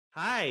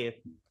Hi,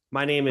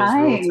 my name is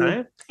Rule Hi.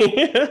 Time,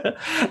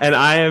 and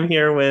I am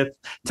here with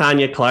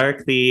Tanya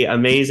Clarke, the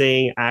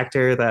amazing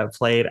actor that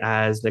played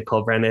as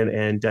Nicole Brennan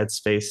in Dead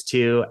Space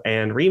 2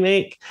 and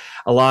Remake,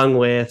 along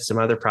with some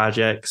other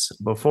projects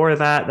before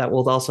that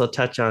we'll also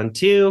touch on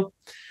too.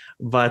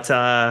 But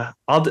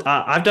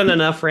I've done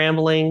enough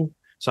rambling,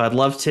 so I'd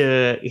love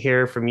to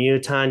hear from you,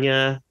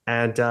 Tanya.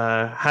 And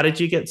how did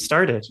you get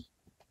started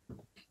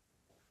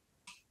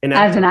in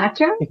As an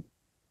acting?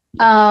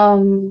 actor,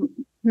 um,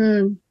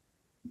 hmm,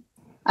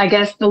 I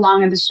guess the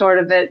long and the short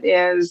of it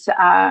is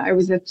I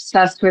was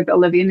obsessed with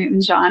Olivia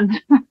Newton-John.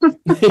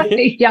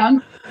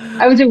 Young.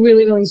 I was a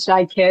really, really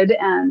shy kid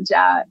and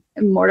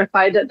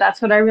mortified that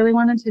that's what I really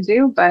wanted to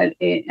do.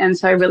 And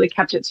so I really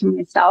kept it to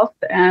myself.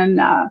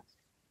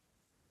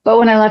 But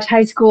when I left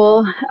high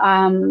school,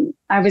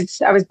 I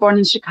was born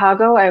in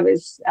Chicago. I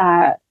was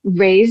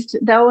raised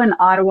though in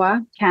Ottawa,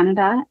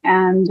 Canada,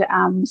 and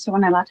so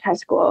when I left high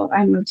school,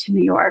 I moved to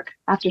New York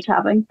after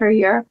traveling for a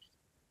year,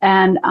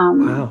 and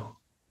um, Wow.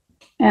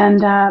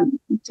 and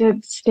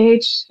did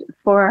stage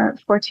for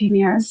 14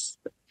 years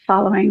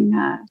following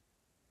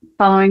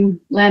following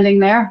landing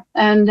there,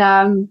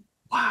 Wow.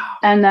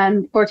 and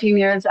then 14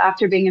 years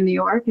after being in New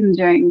York and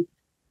doing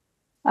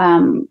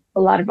a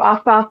lot of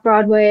off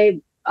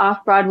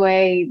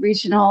Broadway,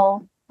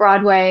 regional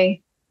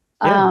Broadway.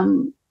 Yeah.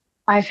 Um,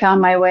 I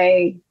found my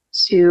way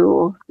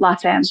to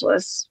Los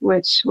Angeles,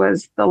 which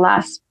was the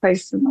last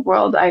place in the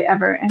world I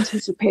ever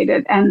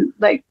anticipated. And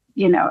like,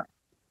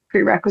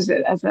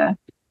 prerequisite as a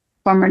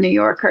former New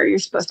Yorker, you're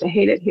supposed to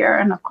hate it here.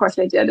 And of course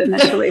I did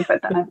initially,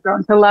 but then I've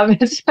grown to love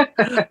it.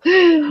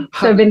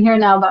 So I've been here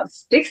now about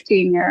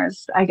 16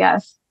 years, I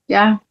guess.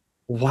 Yeah.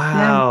 Yeah.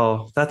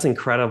 Wow, that's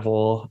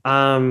incredible.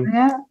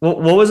 Yeah. What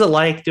was it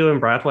like doing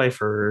Broadway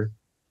for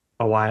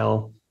a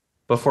while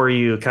before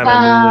you kind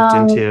of moved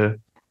Um, into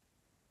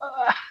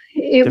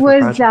it different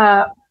was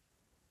projects?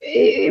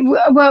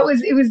 well,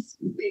 it was,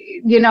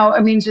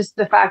 I mean, just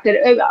the fact that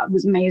it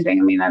was amazing.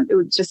 I mean, it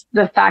was just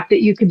the fact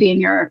that you could be in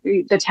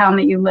the town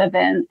that you live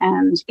in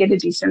and get a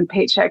decent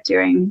paycheck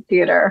doing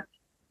theater.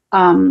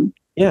 Um,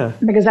 Yeah,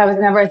 because I was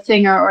never a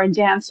singer or a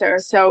dancer,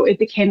 so it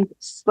became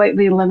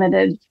slightly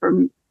limited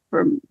for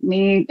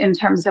me in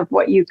terms of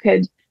what you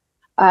could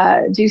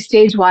do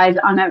stage wise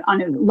on a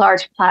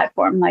large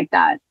platform like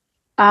that.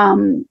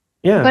 Um,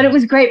 but it yeah.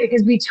 was great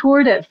because we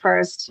toured it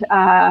first.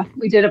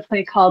 We did a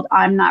play called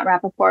I'm Not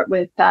Rappaport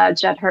with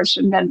Jed Hirsch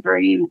and Ben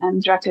Vereen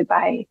and directed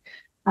by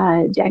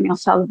Daniel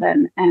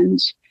Sullivan. And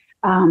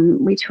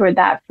we toured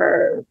that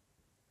for,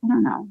 I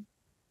don't know,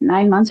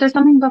 9 months or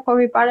something before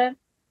we brought it.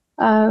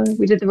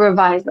 We did the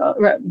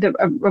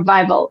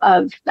revival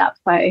of that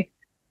play.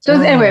 So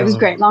anyway, it was Wow.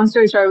 great. Long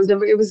story short,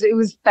 it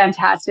was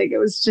fantastic.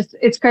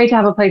 It's great to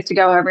have a place to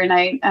go every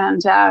night,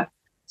 and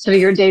so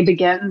your day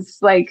begins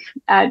like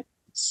at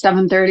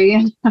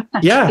 7:30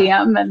 Yeah.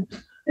 p.m. and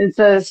it's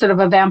a sort of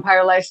a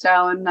vampire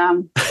lifestyle,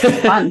 and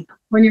it's fun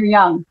when you're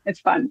young. It's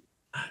fun,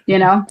 you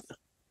know.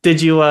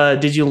 Did you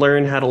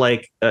learn how to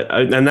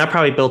and that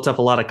probably built up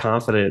a lot of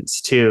confidence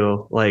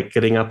too, like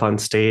getting up on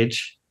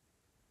stage?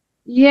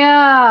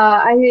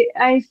 Yeah,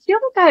 I feel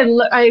like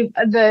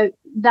the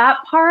that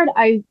part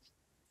I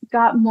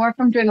got more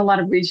from doing a lot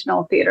of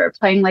regional theater,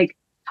 playing like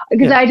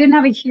because Yeah. I didn't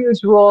have a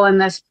huge role in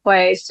this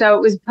play, so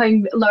it was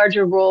playing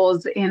larger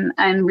roles in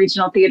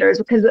regional theaters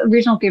because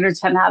regional theaters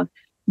tend to have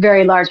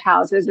very large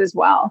houses as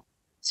well.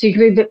 So you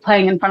could be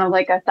playing in front of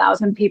like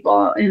 1,000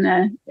 people in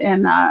a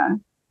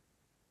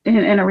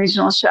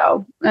regional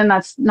show, and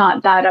that's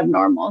not that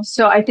abnormal.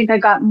 So I think I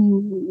got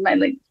my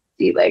like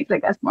sea legs, I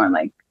guess, more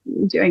like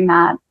doing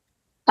that.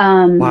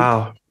 Um,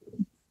 Wow.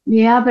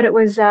 yeah, but it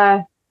was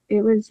a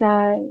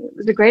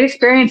great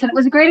experience, and it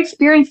was a great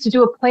experience to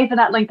do a play for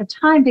that length of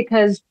time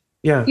because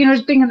Yeah.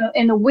 just being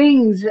in the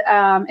wings,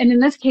 and in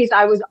this case,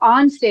 I was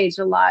on stage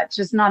a lot,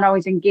 just not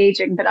always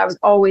engaging, but I was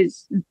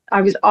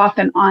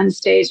often on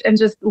stage and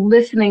just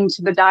listening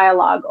to the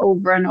dialogue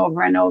over and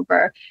over and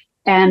over,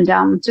 and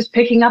just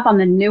picking up on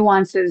the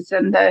nuances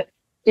and the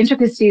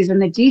intricacies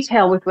and the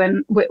detail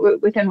within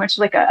which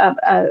like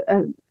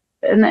an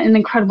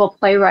incredible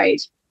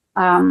playwright,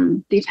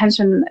 the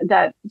attention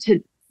that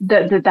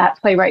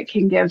playwright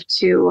can give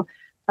to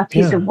a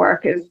piece of Yeah.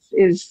 work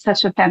is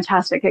such a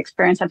fantastic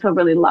experience. I feel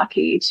really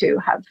lucky to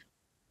have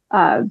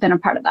been a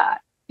part of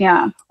that.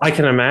 Yeah. I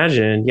can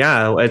imagine.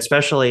 Yeah,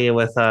 especially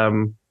with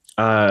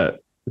uh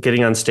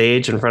getting on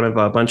stage in front of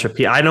a bunch of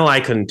people. I know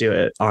I couldn't do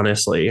it,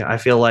 honestly. I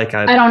feel like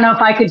I I'd don't know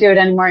if I could do it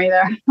anymore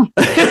either.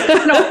 It's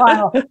been a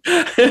while.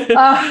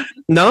 Uh,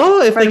 No,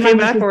 a if friend they of came mine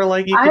was back and just, were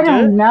like, you I could do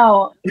it. don't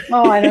know.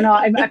 Oh, I don't know.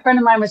 A friend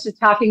of mine was just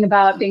talking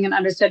about being an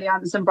understudy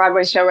on some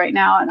Broadway show right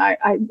now.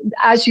 And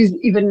as she's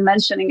even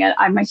mentioning it,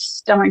 my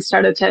stomach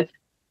started to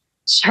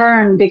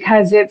churn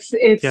because Yeah.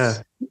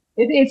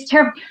 it's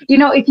terrible.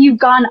 If you've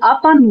gone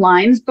up on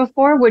lines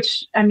before,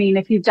 which I mean,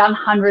 if you've done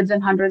hundreds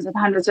and hundreds and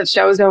hundreds of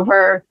shows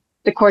over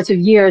the course of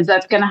years,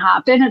 that's going to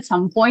happen at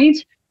some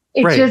point.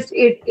 It Right. just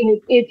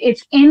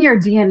it's in your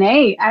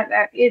DNA.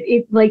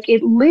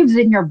 It lives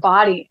in your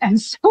body,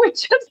 and so it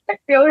just I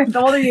feel like the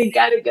older you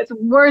get, it gets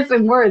worse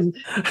and worse.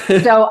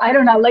 So I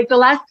don't know. Like the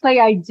last play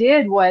I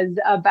did was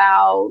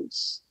about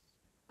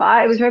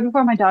five. It was right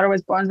before my daughter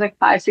was born. It was like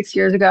 5, 6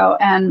 years ago,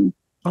 and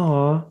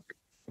Oh,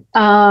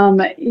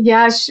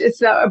 yeah,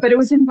 but it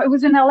was in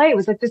LA. It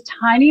was like this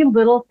tiny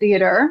little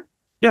theater.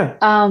 yeah.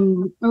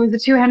 It was a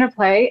two-hander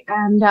play,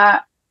 and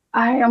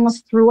I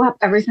almost threw up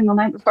every single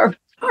night before.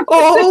 It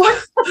Oh,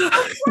 was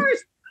the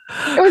worst.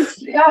 It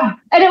was, yeah,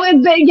 and it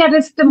was, yeah,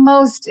 it's the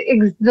most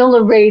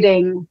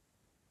exhilarating,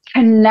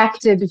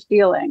 connected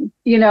feeling.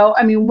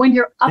 I mean, when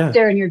you're up yeah.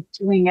 there and you're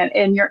doing it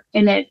and you're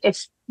in it,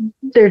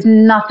 there's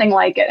nothing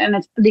like it, and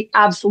it's the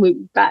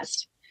absolute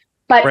best.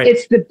 But Right.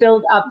 it's the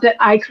build up that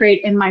I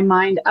create in my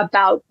mind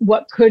about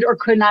what could or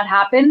could not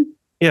happen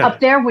Yeah. up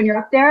there. When you're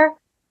up there,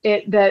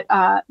 that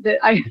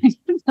I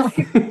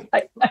really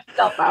psych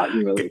myself out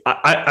and really,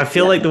 I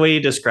feel yeah, like the way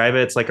you describe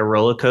it, it's like a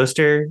roller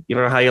coaster. You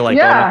know how you're like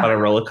going up on yeah, a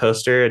roller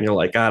coaster and you're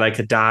like, God, I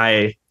could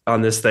die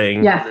on this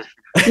thing. yeah,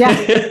 yeah,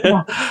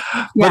 yeah,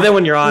 But yeah. then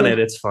when you're on Yeah. it,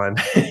 it's fun.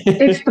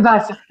 It's the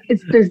best.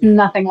 There's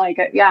nothing like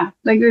it. Yeah,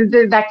 like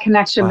that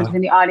connection Wow.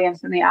 between the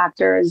audience and the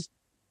actors.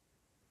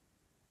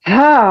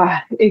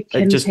 It It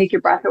can take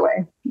your breath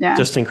away. Yeah,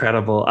 just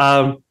incredible.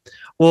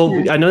 Well,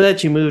 yeah. I know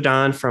that you moved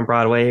on from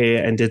Broadway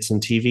and did some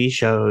TV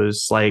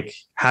shows. Like,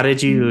 how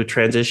did you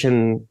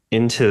transition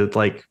into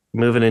like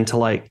moving into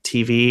like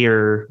TV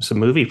or some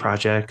movie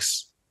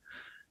projects?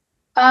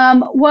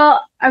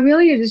 Well, I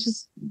really was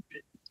just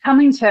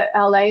coming to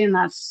LA, and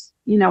that's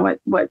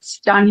what's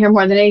done here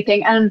more than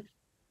anything. And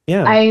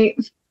Yeah. I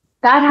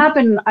that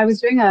happened. I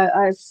was doing a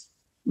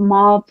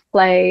small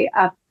play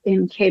up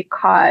in Cape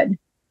Cod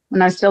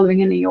when I was still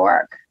living in New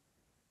York,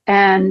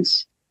 and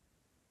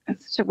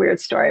it's such a weird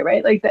story,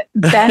 right? Like that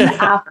Ben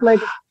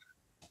Affleck's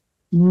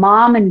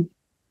mom and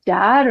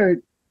dad,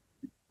 or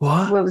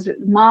What? what was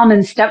it, mom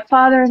and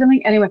stepfather or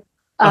something? Anyway,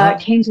 Uh-huh.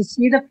 came to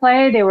see the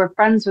play. They were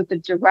friends with the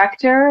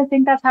director. I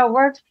think that's how it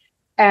worked.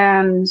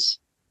 And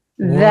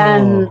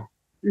then Whoa.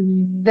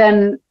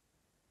 then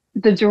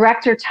the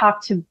director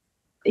talked to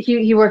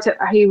he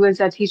was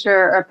a teacher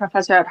or a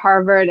professor at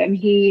Harvard, and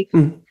he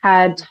Mm.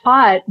 had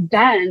taught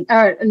Ben,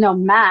 or no,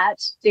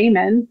 Matt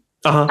Damon.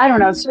 Uh-huh. I don't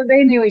know. So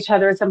they knew each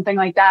other or something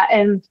like that.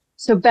 And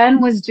so Ben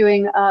was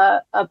doing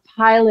a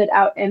pilot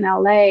out in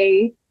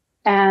LA,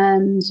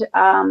 and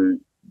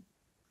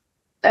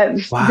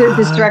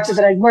this director What?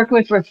 that I'd worked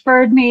with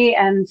referred me,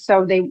 and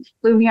so they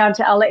flew me out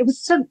to LA. It was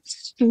so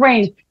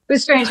strange. It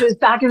was strange. It was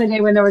back in the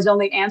day when there was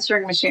only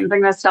answering machines,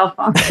 like no cell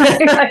phones,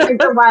 like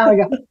a while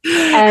ago.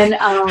 And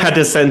Had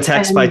to send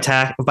text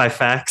and by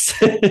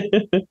fax.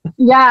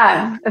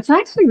 yeah, it's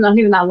actually not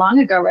even that long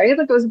ago, right?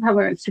 Like it was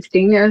probably like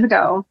 16 years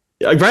ago.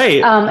 Right.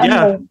 Yeah.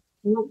 Anyway,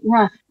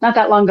 yeah, not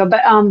that long ago,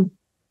 but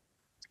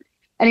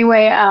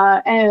anyway,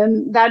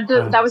 and that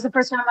Wow. was the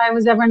first time I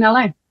was ever in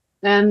LA,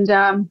 and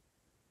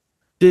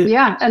Did,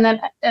 yeah, and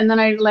then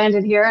I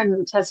landed here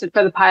and tested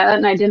for the pilot,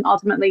 and I didn't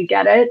ultimately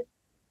get it,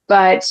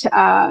 but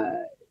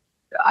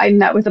I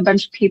met with a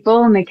bunch of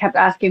people, and they kept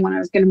asking when I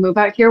was going to move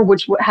out here,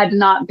 which had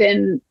not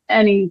been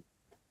anything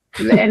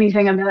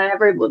that I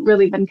ever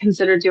really been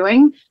considered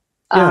doing.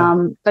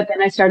 yeah. But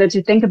then I started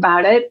to think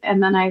about it,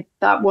 and then I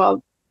thought,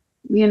 well,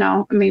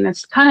 I mean,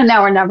 it's kind of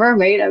now or never,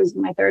 right? I was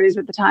in my 30s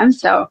at the time,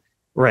 so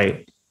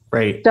Right.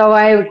 Right.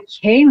 I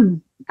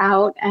came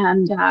out,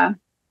 and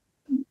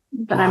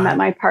then I met Wow.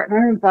 my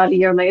partner about a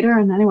year later,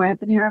 and anyway, I've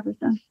been here ever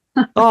since.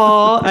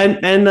 Oh,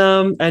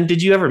 and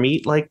did you ever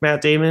meet like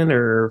Matt Damon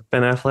or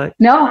Ben Affleck?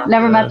 No,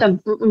 never met them.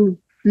 Mm-mm.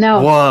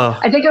 No, Whoa.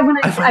 I find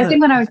I that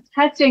think when I was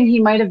testing, he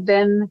might have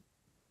been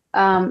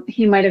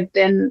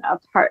a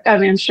part. I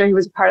mean, I'm sure he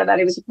was a part of that.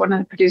 He was one of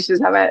the producers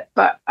of it,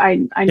 but I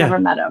yeah. never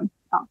met him.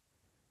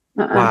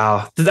 No.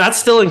 Wow. That's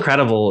still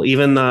incredible.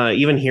 Even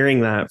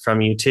hearing that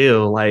from you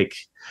too. Like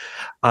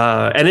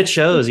and it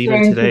shows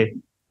even Strange, today.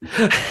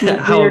 weird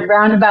How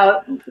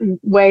roundabout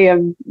way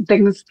of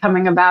things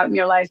coming about in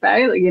your life,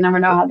 right? Like you never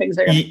know how things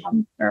are going to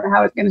come or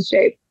how it's going to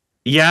shape.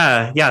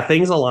 yeah, yeah,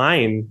 things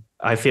align,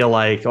 I feel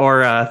like,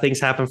 or things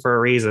happen for a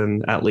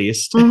reason at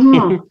least.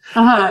 Mm-hmm.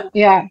 Uh-huh.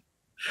 Yeah.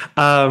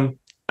 Um,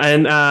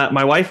 and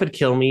my wife would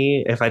kill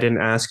me if I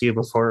didn't ask you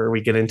before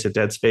we get into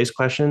Dead Space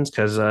questions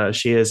because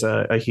she is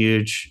a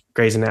huge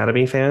Grey's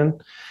Anatomy fan.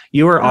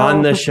 You were on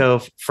Oh, the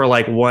show for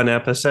like one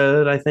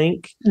episode, I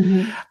think,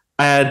 mhm.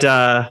 and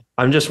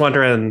I'm just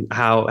wondering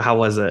how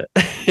was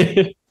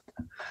it?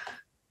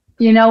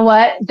 You know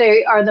what?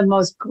 They are the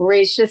most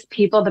gracious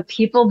people. The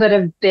people that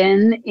have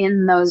been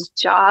in those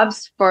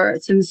jobs for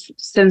since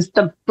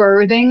the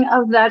birthing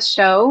of that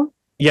show.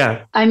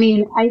 Yeah, I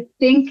mean, I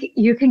think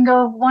you can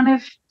go one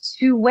of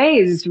two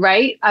ways,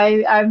 right?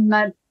 I've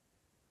met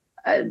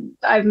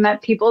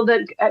people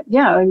that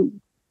yeah,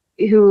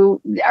 who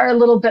are a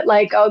little bit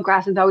like, oh,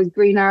 grass is always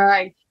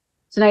greener.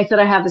 It's nice that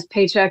I have this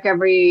paycheck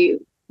every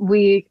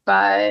week,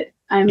 but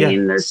I yeah,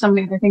 mean, there's so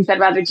many other things I'd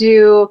rather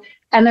do,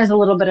 and there's a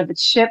little bit of a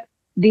chip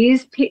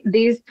these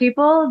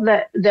people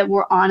that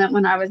were on it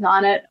when I was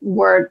on it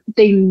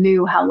they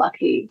knew how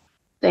lucky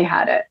they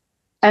had it.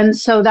 And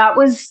so that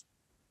was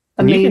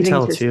And you can amazing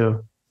tell to see.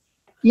 too.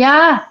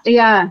 Yeah,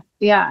 yeah,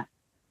 yeah.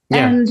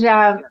 Yeah. And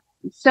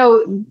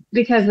so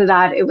because of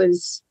that, it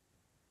was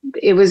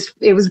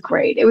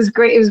great. It was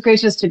great. It was great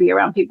just to be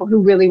around people who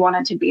really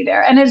wanted to be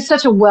there. And it's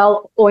such a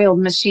well-oiled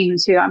machine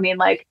too. I mean,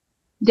 like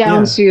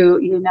down Yeah. to,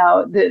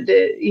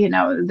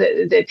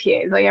 the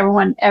PAs, like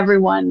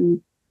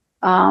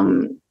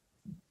um,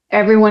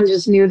 everyone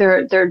just knew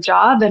their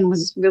job and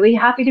was really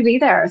happy to be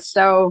there.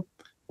 So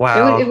it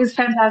Wow. was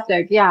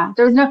fantastic. Yeah.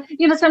 There was no,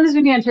 sometimes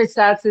when you enter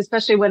sets,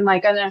 especially when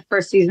like in the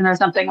first season or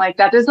something like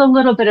that, there's a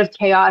little bit of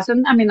chaos.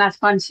 And I mean, that's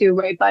fun too,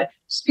 right? But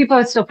just people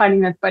are still finding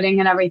their footing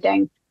and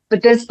everything.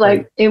 But this, Right.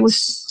 like, it was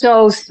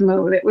so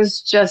smooth. It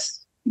was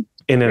just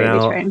In and gravy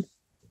out. train.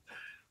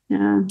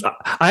 Yeah.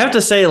 I have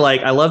to say,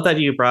 like, I love that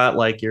you brought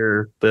like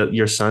your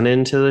son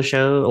into the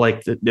show,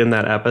 like in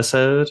that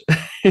episode.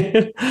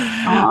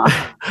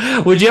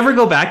 Of Would you ever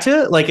go back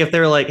to it? Like, if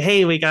they're like,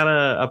 "Hey, we got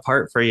a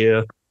part for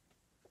you."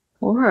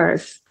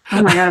 course.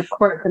 Oh my God, of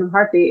course. In a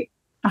heartbeat.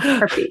 A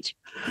heartbeat.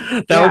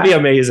 That would Yeah. be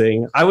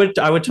amazing. I would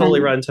totally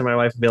And run to my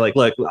wife and be like,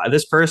 "Look,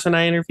 this person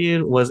I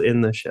interviewed was in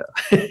the show,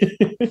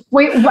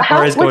 wait,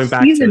 or is what going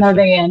back to season the are show."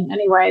 they in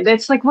anyway?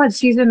 That's like what,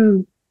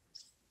 season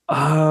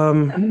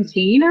Um,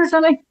 17 or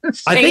something?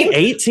 I think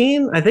Same?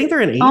 18. I think they're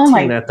in Oh 18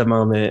 my at the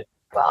moment.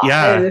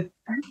 Yeah, God.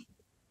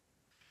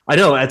 I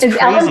know. That's Is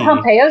Ellen crazy.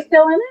 Pompeo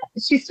still in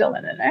it? She's still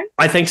in it, right?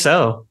 I think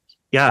so.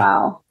 Yeah.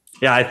 Wow.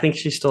 Yeah, I think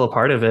she's still a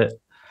part of it.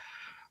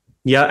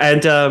 Yeah,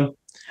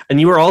 and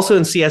you were also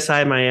in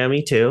CSI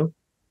Miami too.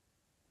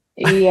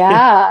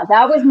 Yeah,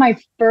 that was my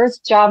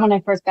first job when I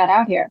first got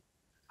out here.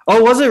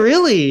 Oh, was it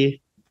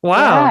really?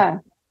 Wow. Yeah,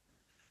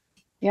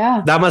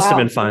 yeah. That must have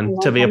been Wow, that was a fun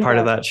to long be a time part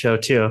of ago. that show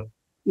too.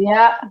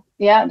 Yeah,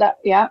 yeah,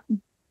 yeah.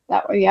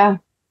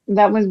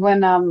 That was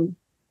when oh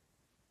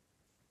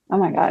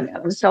my God,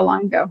 that was so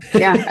long ago.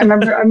 Yeah, I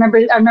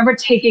remember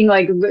taking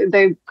like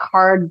the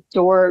car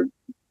door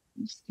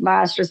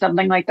smashed or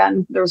something like that,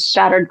 and there was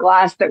shattered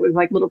glass that was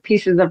like little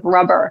pieces of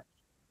rubber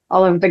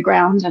all over the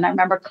ground, and I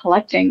remember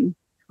collecting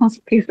those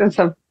pieces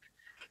of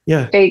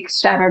Yeah. fake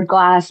shattered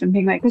glass and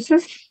being like, this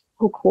is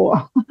so cool.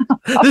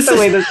 Love This the is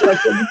way this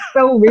looks. It's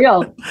so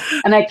real.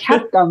 And I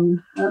kept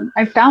them.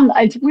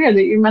 It's weird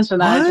that you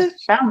mentioned that. I what?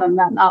 just found them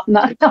not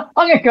that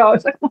long ago. I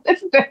was like, what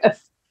is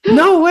this?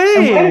 No And why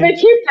do they way.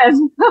 keep this?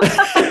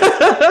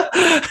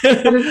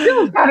 But it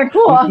feels kind of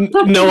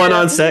cool. No one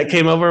on Yeah. set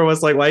came over and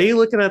was like, "Why are you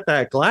looking at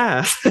that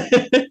glass?"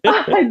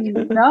 I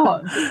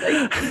know.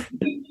 It's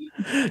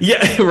like,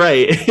 Yeah,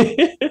 right.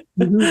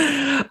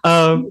 mhm.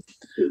 um,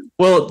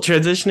 well,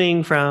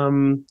 transitioning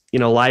from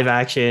live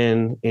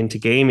action into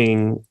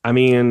gaming, I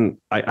mean,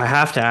 I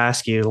have to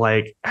ask you,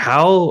 like,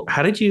 how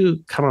did you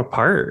come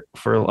apart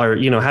for, or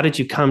how did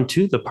you come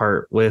to the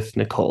part with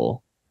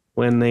Nicole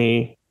when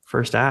they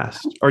first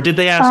asked, or did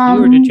they ask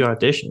you, or did Um, you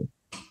audition?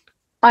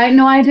 I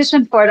know I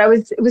auditioned for it.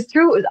 It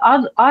was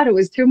odd. It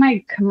was through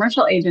my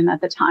commercial agent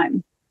at the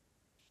time.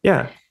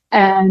 Yeah,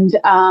 And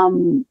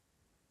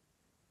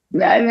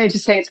I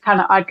just say it's kind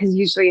of odd because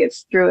usually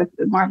it's through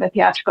more of a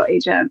theatrical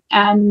agent.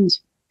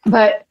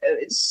 But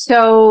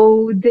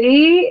so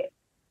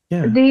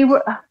yeah, they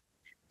were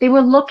they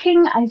were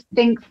looking, I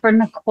think, for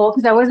Nicole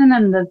because I wasn't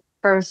in the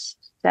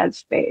first Dead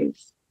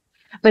Space,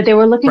 but they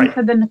were looking right.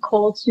 for the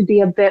Nicole to be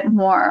a bit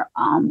more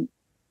um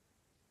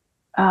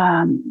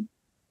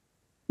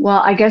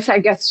well, I guess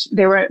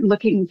they were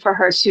looking for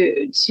her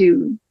to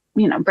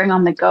bring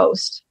on the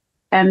ghost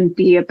and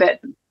be a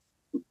bit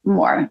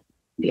more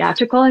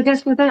theatrical, I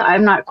guess, with it.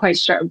 I'm not quite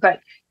sure.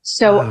 But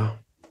so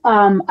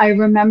Wow. I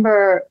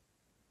remember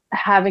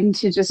having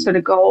to just sort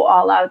of go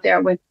all out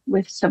there with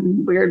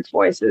some weird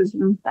voices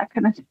and that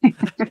kind of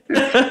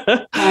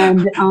thing.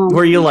 And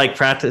Were you like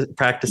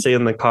practicing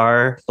in the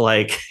car,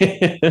 like?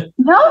 no,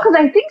 because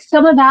I think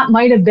some of that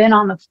might have been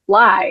on the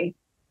fly.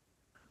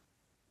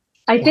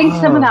 I think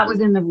some of that Wow. was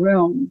in the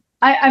room.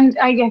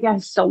 I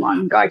guess so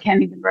long ago I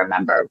can't even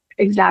remember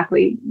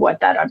exactly what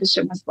that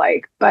audition was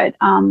like. But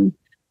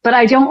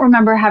I don't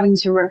remember having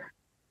to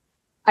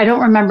I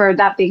don't remember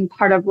that being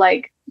part of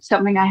like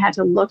something I had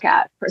to look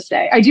at per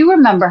se. I do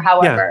remember, Yeah.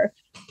 however,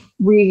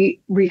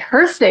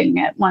 rehearsing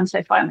it once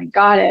I finally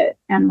got it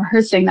and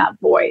rehearsing that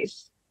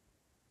voice.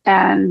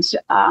 And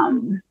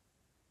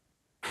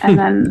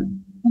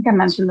then I think I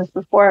mentioned this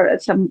before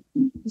that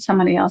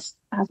somebody else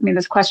asked me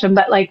this question,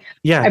 but like I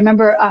Yeah.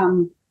 remember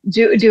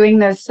doing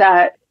this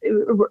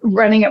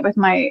running it with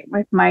my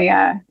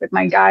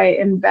guy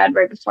in bed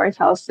right before I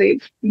fell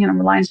asleep,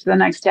 lines for the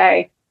next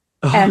day,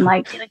 and Oh.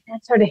 like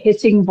that sort of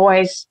hissing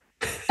voice,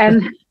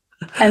 and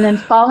and then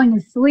falling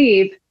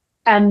asleep,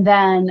 and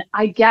then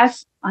I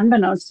guess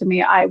unbeknownst to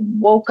me, I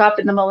woke up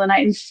in the middle of the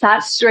night and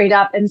sat straight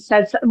up and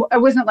said, I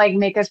wasn't like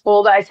make us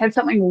bold, I said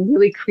something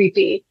really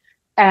creepy,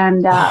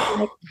 and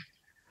like,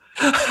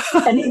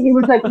 and he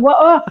was like,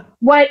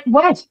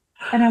 what,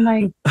 and I'm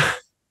like,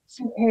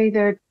 so, hey,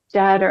 they're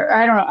dead, or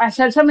I don't know. I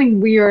said something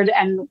weird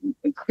and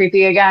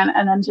creepy again,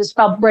 and then just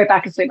fell right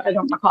back asleep. I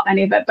don't recall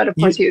any of it, but of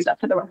course You he was up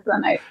for the rest of the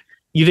night.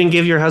 you didn't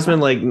give your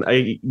husband like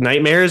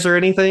nightmares or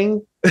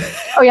anything?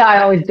 Oh yeah,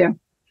 I always do.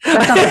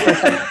 That's not the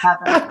first time it's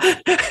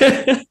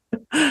happened.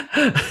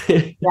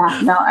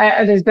 Yeah, no,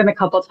 there's been a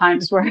couple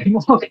times where I've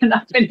woken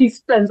up and he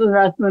spends the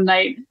rest of the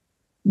night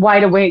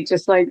wide awake,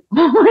 just like,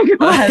 oh my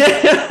God.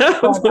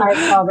 But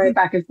I fall right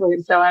back asleep,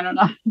 so I don't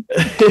know.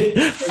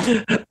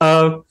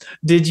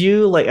 Did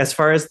you like, as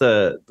far as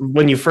the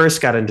when you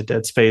first got into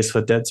Dead Space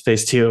with Dead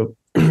Space 2,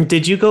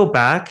 did you go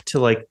back to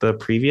like the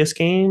previous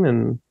game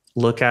and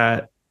look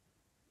at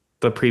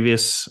the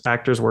previous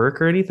actor's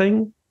work or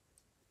anything to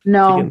get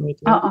No, an idea?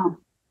 uh-uh.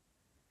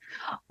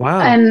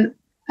 Wow. And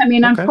I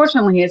mean, Okay.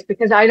 unfortunately, it's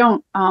because I've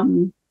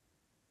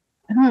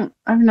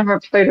never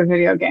played a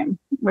video game,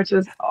 which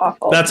is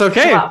awful. That's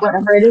okay. Well,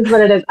 whatever it is,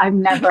 what it is.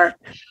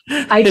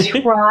 I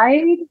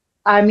tried.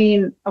 I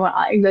mean, well,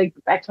 I like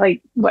back to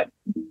like what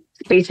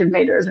Space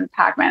Invaders and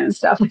Pac-Man and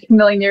stuff like a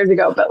million years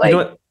ago. But You know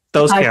like what?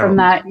 Those aside from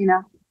count.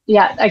 that,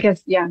 yeah, I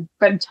guess, yeah,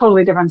 but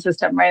totally different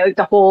system, right? Like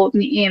the whole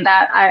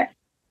that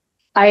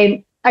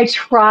I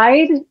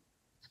tried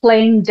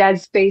playing Dead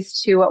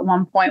Space 2 at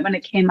one point when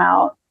it came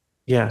out.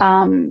 Yeah.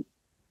 Um,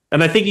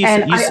 And I think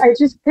and I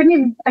just couldn't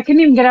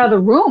even get out of the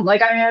room.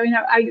 Like,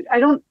 I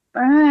don't,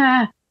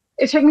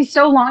 it took me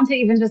so long to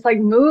even just like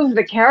move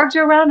the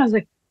character around. I was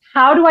like,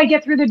 how do I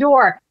get through the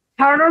door?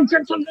 How do I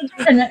get through the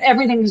door? And then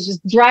everything was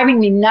just driving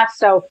me nuts.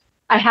 So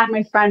I had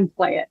my friend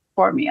play it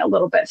for me a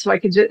little bit so I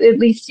could just at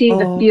least see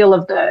the oh feel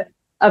of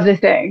the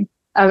thing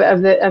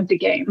of the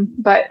game.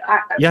 But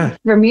yeah.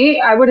 for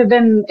me, I would have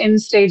been in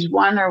stage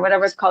one or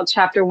whatever it's called,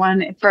 chapter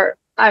one for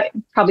I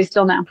probably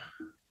still now.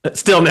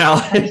 Still now.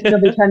 I'd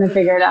still be trying to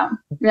figure it out.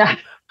 Yeah.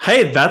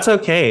 Hey, that's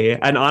okay.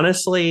 And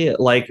honestly,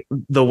 like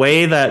the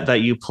way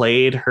that you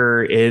played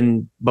her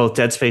in both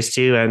Dead Space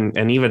 2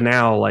 and even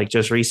now, like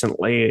just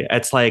recently,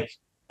 it's like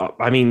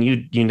I mean,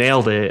 you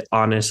nailed it,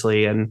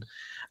 honestly. And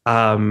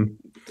um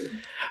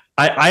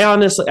I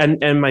honestly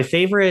and my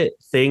favorite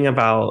thing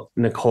about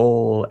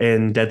Nicole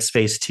in Dead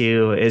Space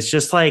 2 is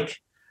just like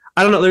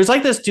I don't know, there's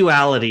like this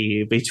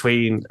duality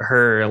between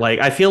her. Like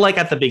I feel like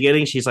at the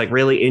beginning she's like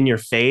really in your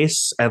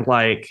face and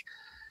like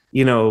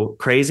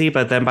crazy,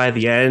 but then by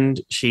the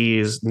end,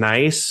 she's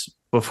nice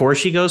before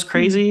she goes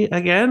crazy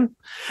again.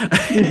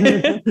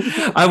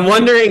 I'm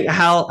wondering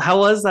how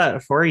was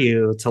that for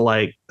you to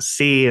like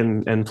see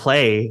and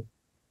play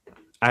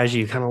as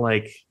you kind of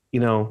like,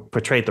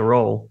 portrayed the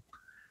role?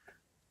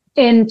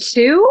 In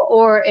two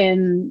or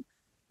in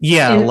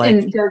Yeah, in like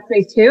Dead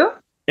Space 2?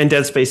 in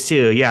Dead Space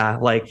 2. Yeah,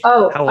 like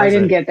Oh, how I was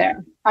didn't it? get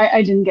there.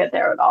 I didn't get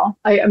there at all.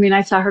 I mean,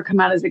 I saw her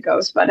come out as a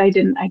ghost, but I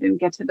didn't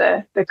get to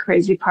the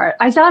crazy part.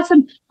 I saw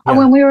some Yeah.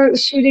 when we were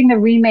shooting the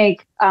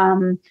remake,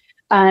 and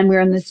we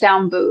were in the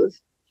sound booth.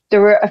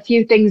 There were a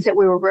few things that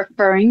we were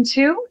referring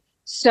to.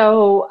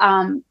 So,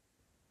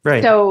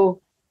 Right.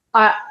 so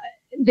uh,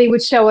 they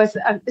would show us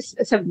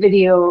some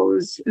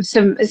videos,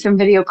 some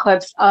video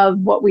clips of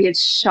what we had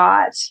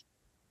shot,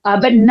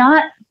 but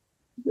not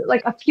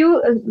like a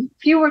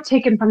few were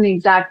taken from the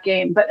exact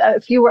game, but a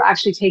few were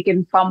actually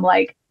taken from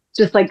like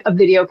just like a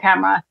video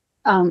camera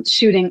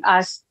shooting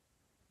us,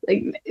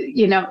 like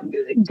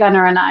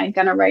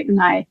Gunnar Wright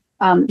and I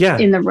Yeah.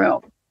 in the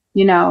room,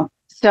 you know.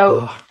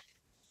 So Oh.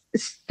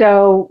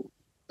 so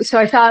so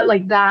I thought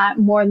like that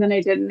more than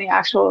I did in the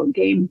actual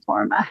game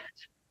format.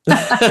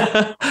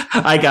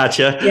 I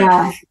gotcha.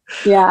 Yeah,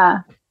 yeah,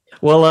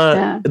 Well,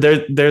 yeah.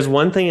 there's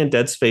one thing in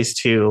Dead Space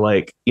 2,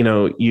 like,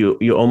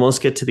 you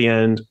almost get to the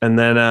end, and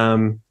then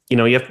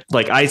you have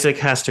like Isaac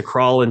has to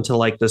crawl into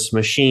like this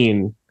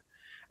machine,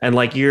 and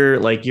like you're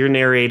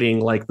narrating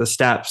like the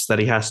steps that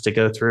he has to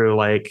go through,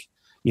 like,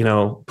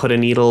 put a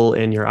needle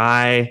in your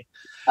eye.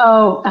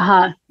 Oh,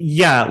 uh-huh.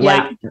 Yeah,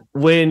 like Yeah.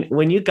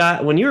 when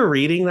you were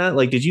reading that,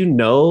 like did you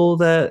know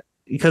that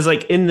because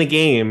like in the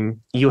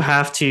game you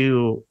have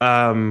to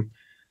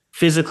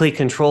physically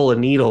control a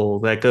needle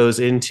that goes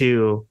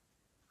into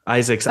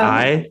Isaac's Oh,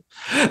 eye.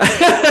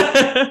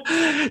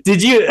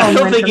 Did you? I oh, no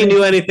don't think you knew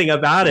information. anything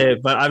about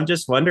it, but I'm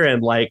just wondering,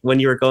 like, when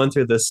you were going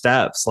through the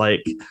steps,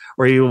 like,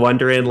 were you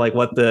wondering, like,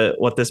 what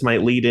this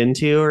might lead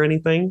into or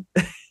anything?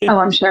 Oh,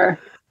 I'm sure.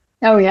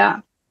 Oh, yeah.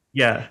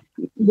 Yeah,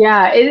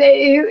 Yeah,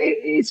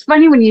 it's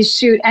funny when you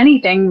shoot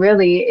anything,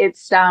 really.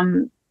 It's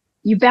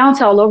you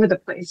bounce all over the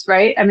place,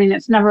 right? I mean,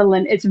 it's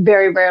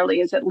very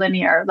rarely is it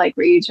linear, like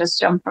where you just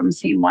jump from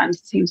scene one to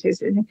scene two.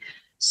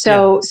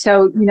 yeah,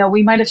 So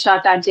we might have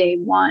shot that day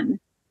one,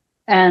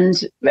 and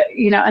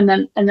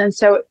and then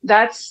so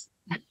that's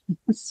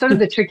sort of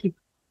the tricky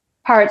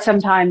part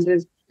sometimes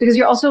is because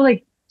you're also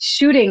like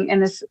shooting in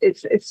this.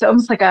 It's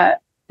almost like an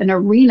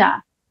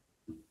arena,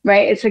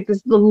 right? It's like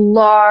this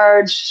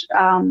large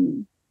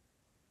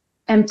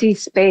empty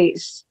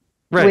space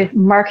right, with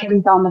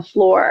markings on the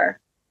floor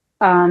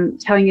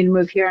telling you to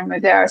move here and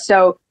move there.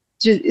 So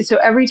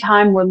every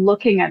time we're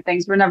looking at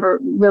things, we're never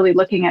really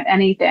looking at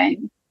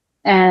anything.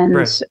 And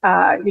right.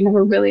 you're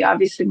never really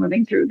obviously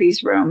moving through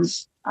these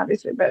rooms,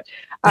 obviously. But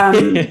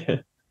um,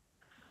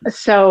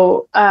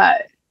 so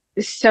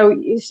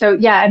so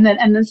yeah, and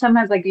then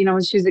sometimes, like,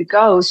 when she was a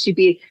ghost, she'd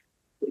be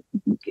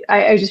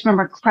I just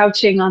remember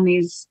crouching on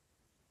these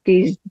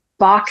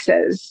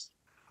boxes,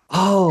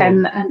 Oh,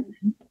 and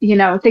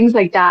things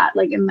like that,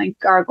 like in like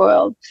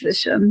gargoyle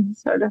position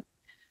sort of.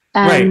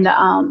 right. And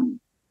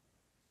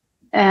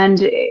and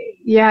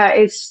yeah,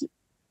 it's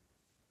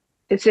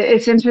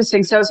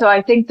interesting. So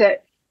I think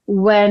that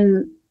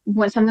when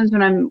sometimes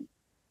when I'm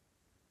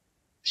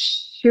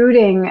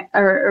shooting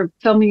or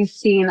filming a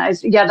scene,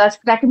 yeah,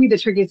 that can be the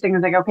trickiest thing.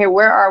 Is like, okay,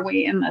 where are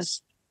we in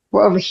this?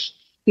 We're over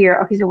here.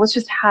 Okay, so what's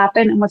just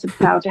happened and what's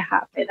about to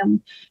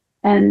happen?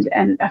 And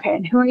okay,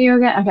 and who are you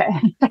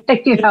again?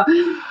 Okay,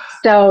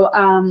 So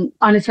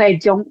honestly, I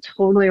don't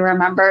totally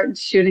remember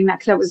shooting that,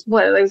 because it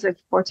was like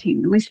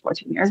 14, at least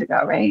 14 years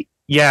ago, right?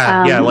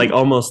 Yeah, yeah, like Um,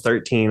 almost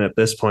 13 at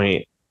this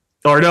point.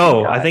 Or oh my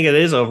no, I God. think it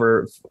is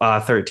over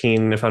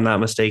 13 if I'm not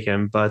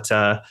mistaken.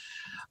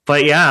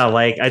 But yeah,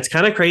 like it's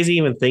kind of crazy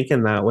even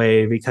thinking that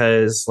way,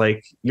 because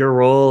like your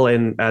role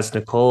in as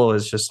Nicole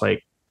is just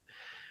like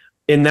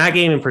in that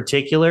game in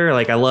particular,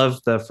 like I love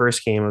the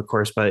first game, of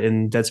course, but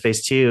in Dead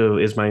Space 2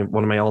 is my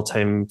one of my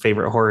all-time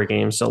favorite horror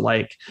games. So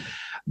like,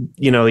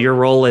 your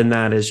role in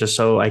that is just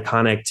so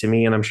iconic to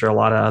me, and I'm sure a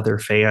lot of other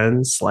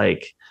fans.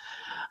 Like,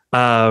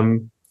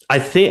 I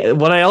think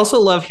what I also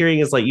love hearing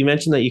is like you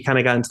mentioned that you kind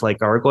of got into like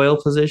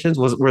gargoyle positions.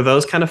 Were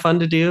those kind of fun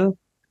to do?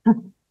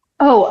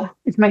 Oh,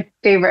 it's my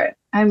favorite.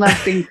 I love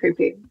being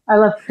creepy. I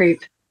love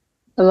creep.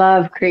 I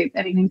love creep.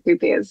 Anything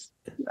creepy is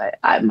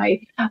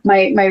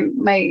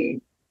my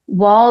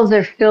walls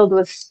are filled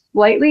with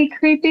slightly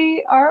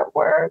creepy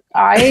artwork.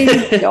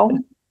 I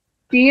don't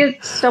see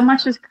it so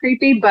much as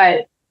creepy,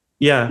 but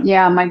Yeah.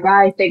 yeah, my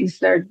guy thinks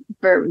they're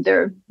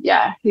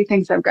yeah, he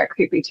thinks I've got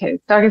creepy too.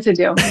 So I guess I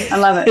do. I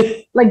love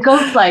it. Like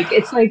ghost like.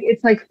 It's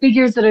like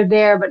figures that are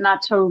there but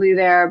not totally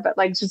there, but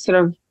like just sort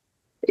of,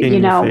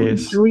 In your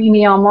face.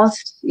 dreamy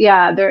almost.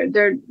 Yeah,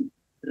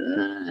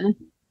 uh,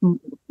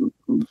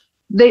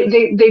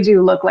 they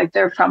do look like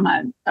they're from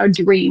a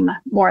dream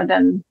more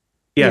than,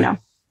 you Yeah. know,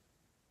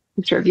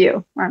 picture of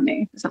you or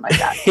me, something like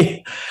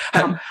that.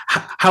 how, Um,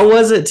 how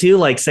was it too?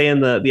 Like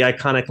saying the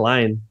iconic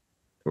line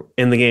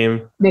in the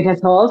game? Make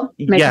us hold,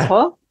 make us Yeah.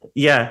 whole.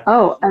 Yeah.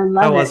 Oh, I How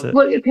love was it. it?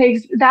 Well,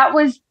 pigs, that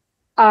was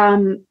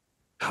um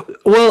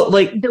Well,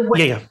 like, the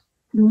way. yeah,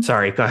 yeah.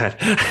 Sorry, go ahead.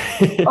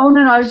 Oh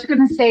no, I was just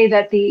gonna say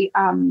that the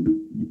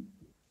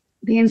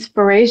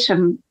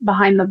inspiration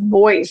behind the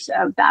voice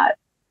of that,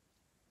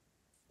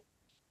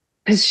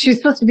 because she's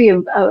supposed to be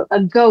a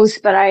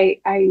ghost, but I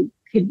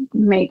could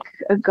make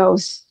a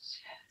ghost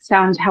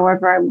sound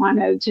however I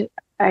wanted.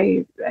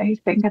 I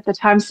think at the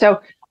time.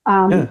 So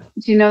Yeah.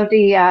 do you know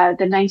the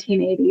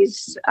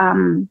 1980s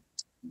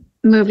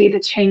movie The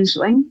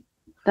Changeling,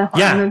 the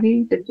horror Yeah.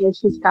 movie? The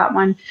J.C. Scott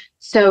one.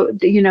 So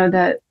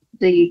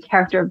the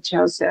character of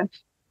Joseph,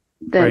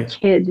 the Right.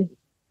 kid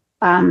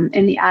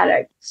in the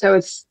attic. So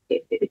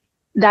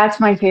that's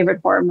my favorite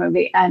horror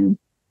movie, and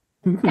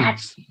Hmm.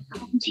 that's,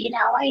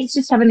 it's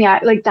just having the eye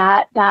like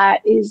that.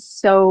 That is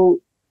so,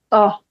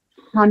 oh,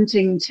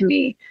 haunting to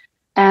me.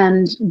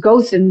 And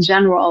ghosts in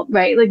general,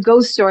 right? Like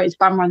ghost stories,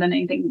 far more than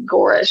anything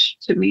gorish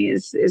to me,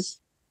 is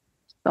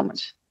so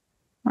much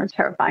more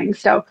terrifying.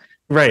 So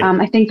Right.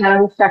 I think that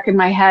was stuck in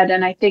my head,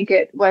 and I think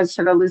it was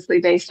sort of loosely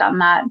based on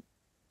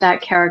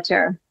that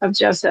character of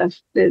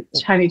Joseph, the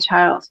tiny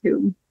child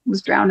who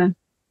was drowned in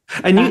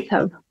the And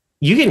bathtub.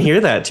 you can hear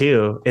that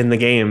too in the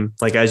game,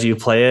 like as you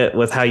play it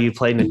with how you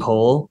play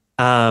Nicole.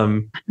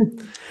 I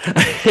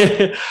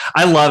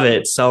love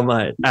it so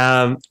much.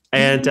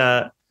 And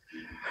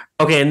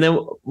okay, and then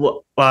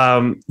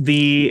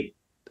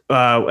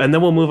and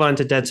then we'll move on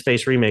to Dead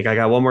Space Remake. I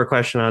got one more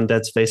question on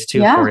Dead Space 2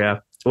 for Yeah.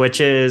 you,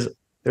 which is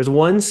there's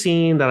one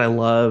scene that I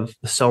love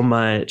so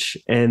much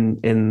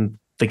in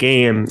the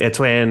game. It's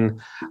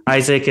when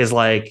Isaac is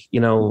like,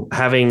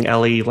 having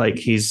Ellie, like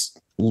he's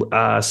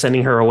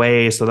sending her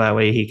away so that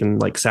way he can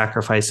like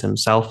sacrifice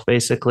himself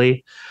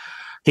basically.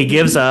 He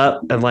gives Mhm.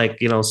 up and like,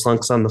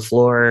 slunks on the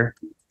floor,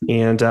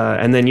 and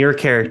then your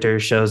character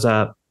shows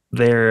up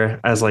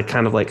there as like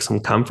kind of like some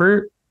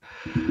comfort.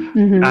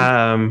 Mhm.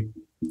 Um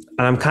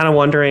and I'm kind of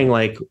wondering,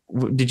 like,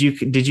 did you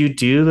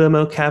do the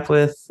mocap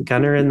with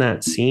Gunner in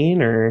that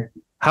scene, or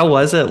how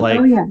was it Oh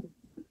like? yeah.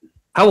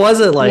 How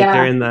was it like Yeah.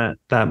 during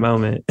that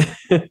moment?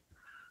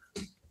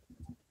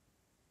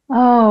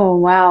 Oh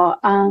wow.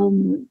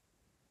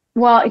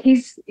 Well,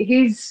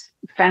 he's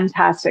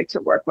fantastic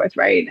to work with,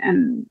 right?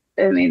 And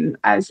I mean,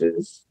 as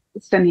is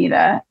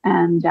Sanita,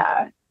 and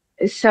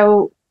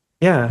so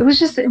Yeah. it was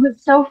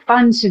so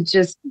fun to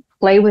just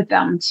play with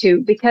them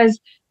too, because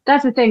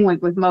that's the thing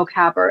with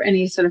mocap or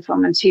any sort of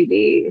film and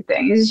TV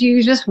thing, is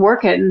you just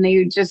work it, and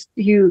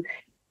if you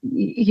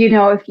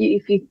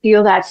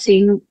feel that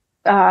scene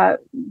uh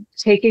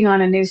taking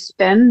on a new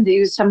spin,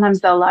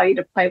 sometimes they'll allow you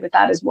to play with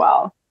that as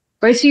well.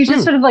 Right. So you just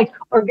Hmm. sort of like,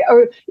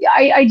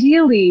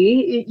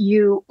 ideally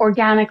you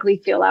organically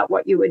feel out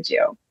what you would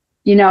do.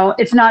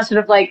 It's not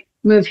sort of like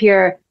move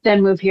here,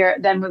 then move here,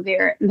 then move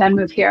here, then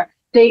move here.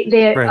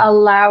 They Right.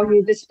 allow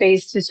you the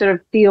space to sort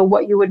of feel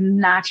what you would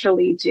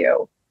naturally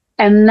do.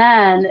 And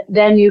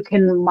then you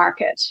can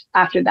market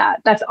after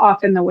that. That's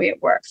often the way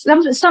it works.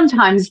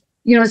 Sometimes,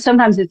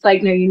 sometimes it's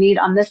like, no, you need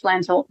on this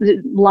line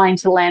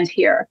to land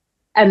here.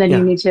 And then you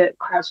Yeah. need to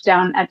crouch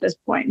down at this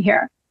point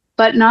here,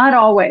 but not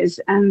always.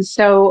 And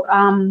so,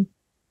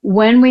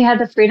 when we had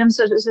the freedom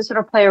to sort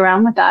of play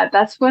around with that,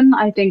 that's when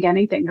I think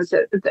anything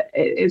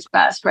is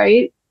best,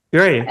 right?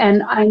 You're right.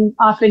 And I'm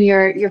often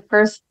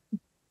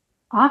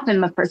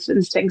often the first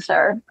instincts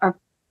are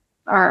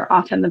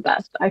often the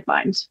best, I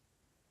find,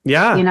 you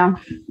Yeah. know.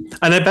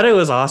 And I bet it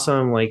was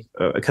awesome, like,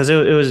 because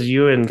it was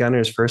you and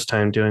Gunner's first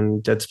time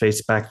doing Dead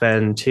Space back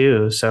then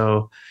too.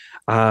 So,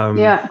 um,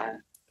 Yeah.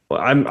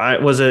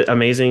 well, was it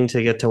amazing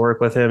to get to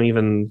work with him,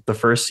 even the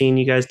first scene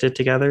you guys did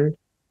together in the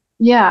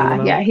Yeah,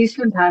 novel? he's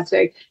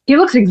fantastic. He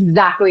looks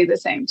exactly the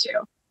same too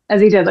as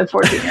he did like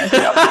 14 years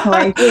ago.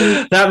 Like,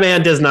 That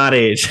man does not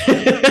age.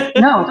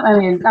 no, I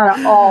mean, not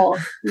at all.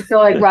 He still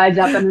like rides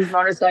up on his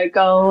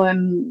motorcycle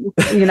and,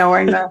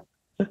 wearing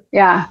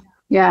yeah,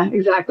 yeah,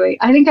 exactly.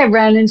 I think I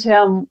ran into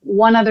him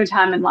one other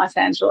time in Los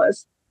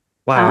Angeles.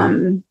 Wow.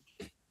 Um,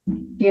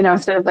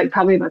 sort of like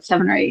probably about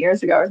 7 or 8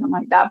 years ago or something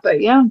like that.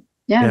 But yeah,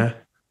 yeah,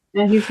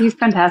 Yeah. yeah, he's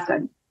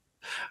fantastic.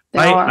 They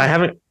all I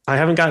are.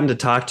 haven't gotten to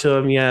talk to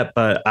him yet,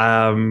 but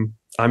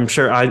I'm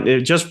sure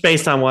just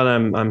based on what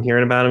I'm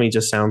hearing about him, he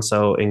just sounds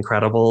so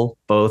incredible,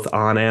 both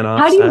on and off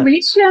How do you set.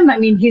 reach him? I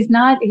mean, he's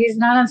not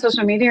on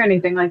social media or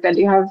anything like that.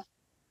 Do you have?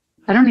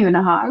 I don't even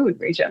know how I would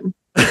reach him.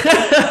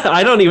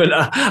 I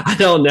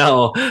don't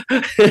know.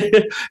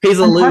 He's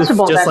aloof,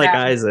 Untouchable, just that like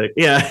man. Isaac.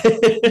 Yeah.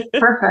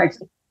 Perfect.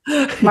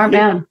 Smart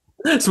man.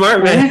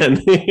 Smart Right?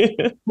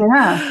 man.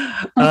 Yeah.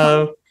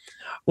 uh,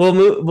 well,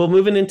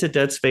 moving into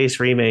Dead Space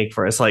remake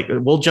for us, like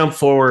we'll jump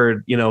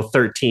forward,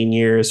 13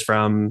 years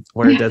from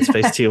where Dead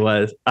Space 2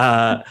 was.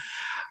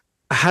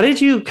 How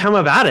did you come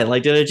about it?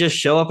 Like, did it just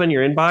show up in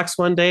your inbox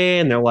one day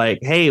and they're like,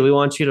 "Hey, we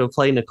want you to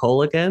play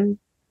Nicole again"?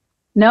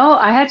 No,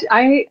 I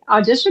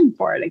auditioned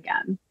for it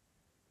again.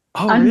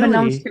 Oh,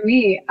 Unbeknownst really? to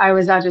me, I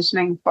was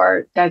auditioning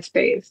for Dead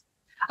Space.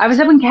 I was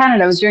up in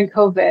Canada. It was during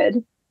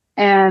COVID,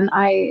 and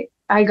I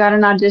got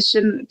an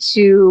audition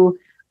to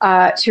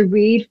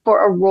read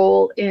for a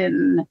role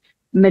in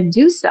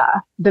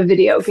Medusa, the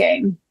video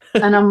game.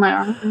 And I'm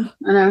like,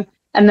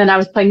 and then I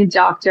was playing a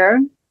doctor.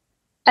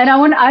 And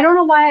I don't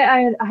know why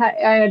I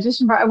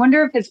auditioned for. I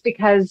wonder if it's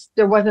because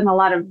there wasn't a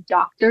lot of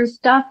doctor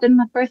stuff in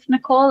the first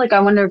Nicole. Like I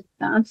wonder if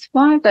that's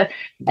why. But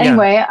Yeah.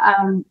 anyway,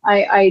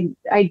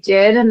 I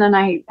did, and then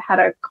I had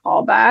a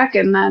call back,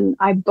 and then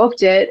I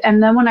booked it.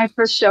 And then when I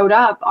first showed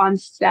up on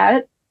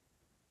set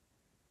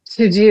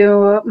to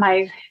do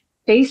my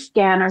face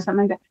scan or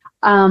something like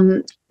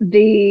that,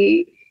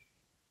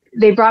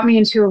 they brought me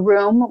into a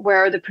room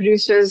where the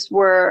producers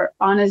were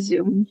on a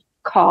Zoom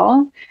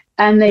call,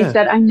 and they Yeah.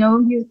 said, I know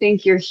you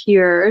think you're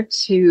here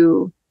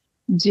to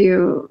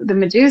do the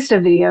Medusa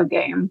video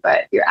game,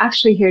 but you're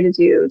actually here to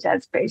do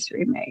Dead Space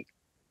Remake.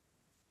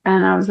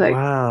 And I was like,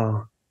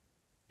 Wow.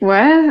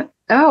 what?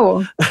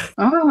 Oh,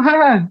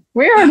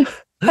 weird.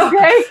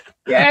 Okay.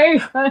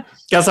 Yay.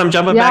 Guess I'm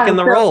jumping back Yeah. in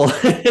the So, role.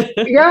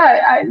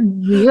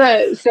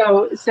 yeah.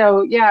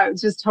 So yeah, it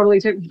just totally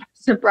took me by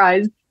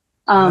surprise.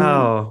 Um,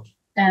 Wow.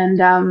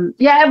 And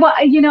yeah, well,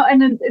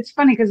 and it's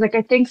funny because like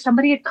I think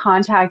somebody had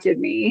contacted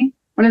me,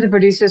 one of the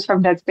producers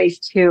from Dead Space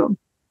 2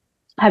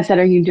 had said,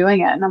 "Are you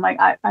doing it?" And I'm like,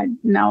 I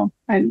no,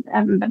 I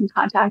haven't been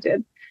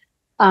contacted.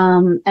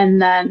 And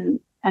then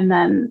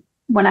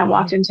when I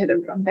walked Wow. into the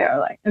room, they were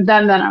like,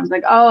 then I was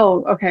like,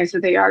 oh, okay, so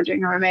they are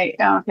doing a remake.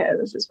 Oh, okay,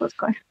 this is what's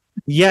going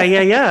Yeah,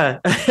 yeah, yeah.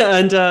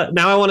 And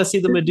now I want to see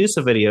the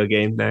Medusa video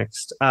game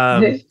next.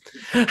 on.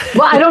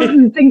 Well, I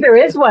don't think there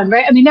is one,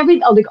 right? I mean,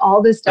 like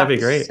all this That'd stuff be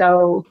is great.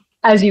 so,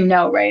 as you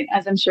know, right?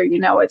 As I'm sure you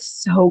know, it's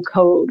so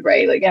code,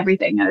 right? Like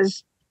everything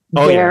is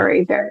Oh yeah.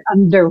 very, very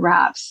under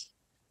wraps.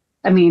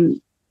 I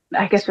mean,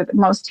 I guess with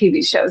most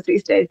TV shows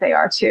these days they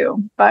are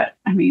too. But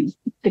I mean,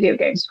 video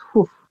games,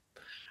 whew,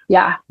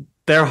 yeah.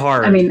 They're I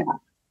hard. mean,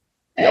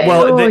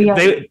 Well, oh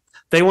yeah,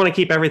 they want to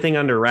keep everything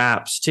under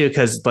wraps too,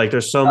 because like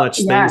there's so much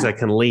things yeah, that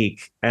can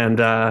leak. And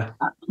 100%.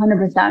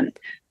 Like I'm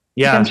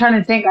yeah, trying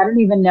to think. I don't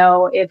even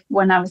know if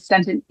when I was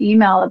sent an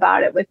email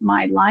about it with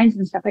my lines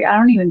and stuff, like I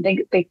don't even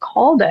think they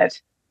called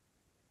it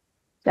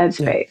Dead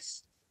yeah.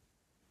 Space.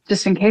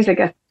 Just in case, I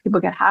guess people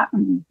get hacked. I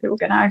mean, people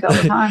get hacked all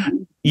the time.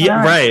 And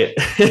Yeah, whatever.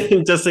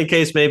 right. Just in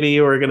case maybe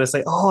you were gonna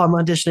say, "Oh, I'm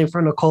auditioning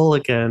for Nicole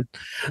again."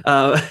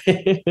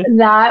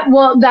 That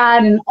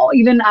and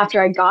even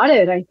after I got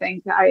it, I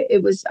think I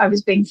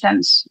was being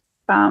sent.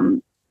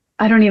 Um,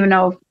 I don't even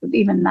know if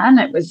even then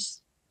it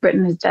was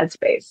written as Dead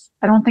Space.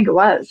 I don't think it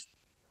was.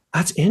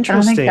 That's I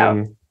don't think so.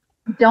 interesting.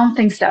 Don't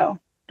think so.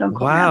 Don't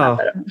quote me on that, Wow.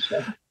 but I'm not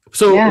sure.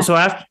 So Yeah. so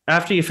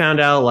after you found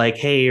out like,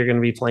 hey, you're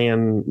gonna be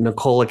playing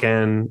Nicole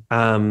again,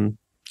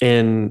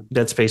 in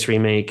Dead Space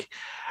remake,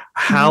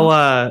 how Mhm.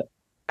 uh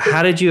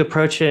how did you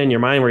approach it in your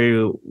mind?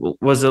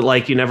 Was it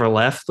like you never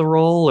left the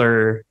role,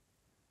 or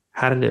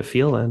how did it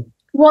feel then?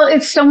 Well,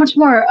 it's so much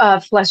more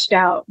fleshed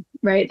out.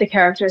 right? The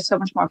character is so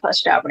much more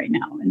fleshed out right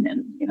now. And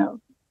then,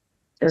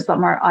 there's a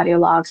lot more audio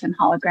logs and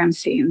hologram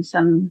scenes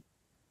and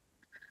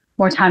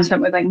more time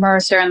spent with like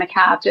Mercer and the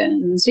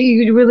captain. So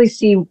you could really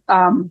see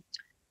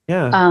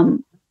Yeah.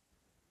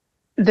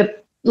 the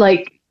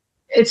like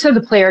it's so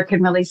the player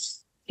can really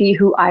see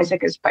who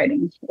Isaac is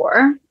fighting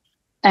for.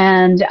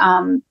 And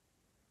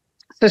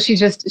so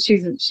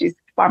she's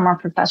far more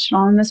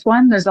professional in this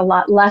one. There's a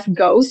lot less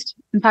ghost.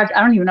 In fact,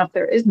 I don't even know if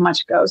there is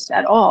much ghost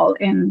at all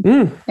in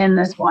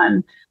this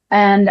one.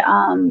 And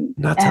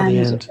not till the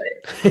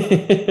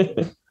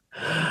end.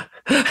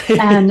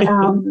 and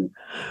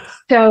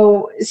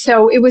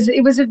so it was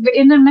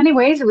in many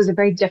ways it was a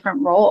very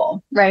different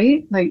role,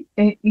 right? Like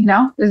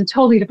there's a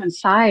totally different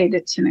side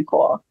to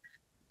Nicole,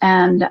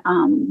 and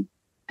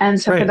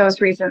so for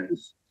those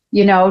reasons,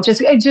 I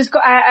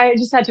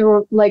just had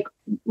to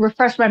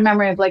refresh my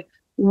memory of like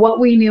what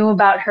we knew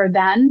about her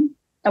then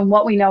and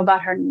what we know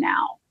about her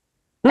now.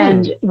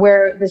 And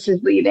where this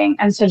is leading.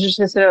 And so just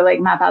to sort of like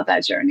map out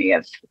that journey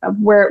of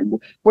where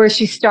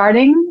she's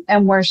starting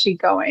and where she's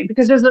going,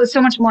 because there's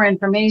so much more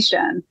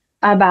information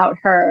about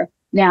her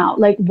now,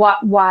 like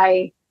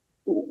why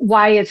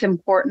it's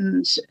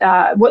important,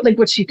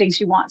 what she thinks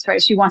she wants,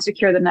 right? She wants to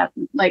cure the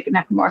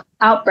necromorph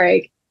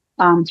outbreak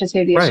to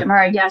save the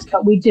Ishimura, yes,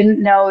 but we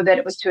didn't know that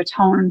it was to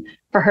atone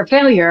for her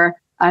failure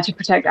to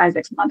protect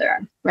Isaac's mother,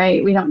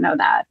 right? We don't know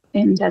that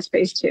in Dead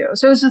Space 2.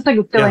 So it's just like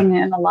filling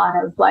in a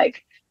lot of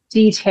like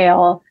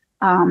detail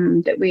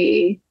that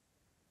we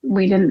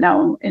didn't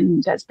know in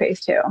Dead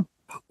Space 2.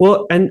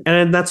 Well,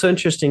 and that's so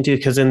interesting too,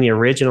 because in the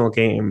original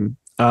game,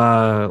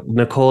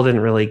 Nicole didn't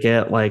really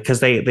get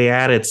because they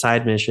added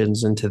side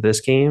missions into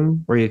this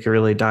game where you could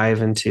really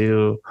dive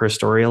into her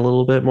story a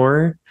little bit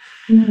more.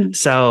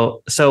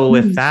 So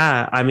with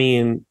that, I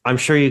mean, I'm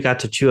sure you got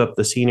to chew up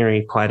the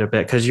scenery quite a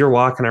bit because you're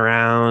walking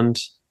around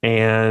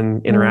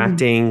and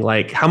interacting.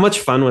 Like, how much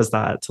fun was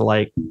that to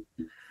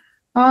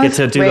get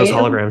to do those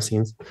hologram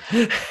scenes?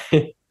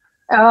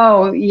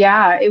 Oh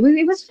yeah, it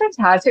was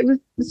fantastic. It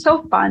was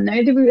so fun.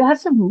 We had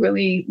some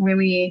really,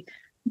 really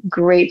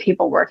great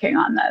people working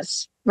on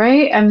this,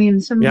 right? I mean,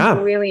 some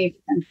really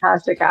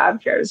fantastic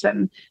actors,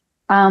 and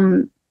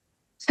so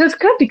it's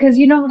good because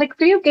like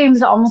video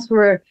games almost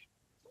were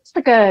it's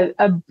like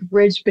a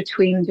bridge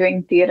between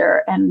doing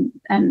theater and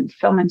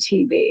film and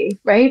TV,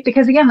 right?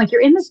 Because again, like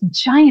you're in this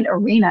giant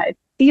arena, it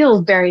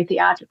feels very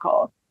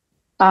theatrical.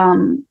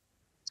 And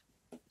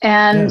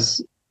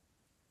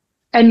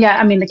yeah,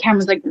 I mean, the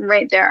camera's like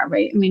right there,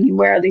 right? I mean, you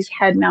wear these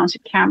head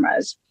mounted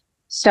cameras.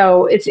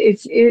 So it's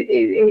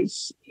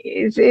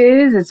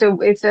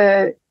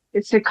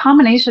a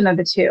combination of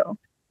the two.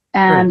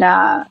 And,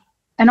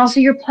 and also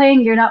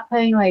you're not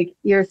playing like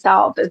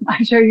yourself as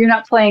much, or you're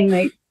not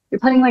playing you're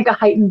playing like a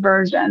heightened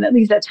version, at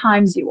least at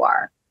times you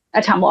are.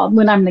 Well,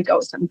 when I'm the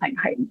ghost, I'm playing a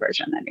heightened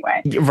version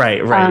anyway. Right.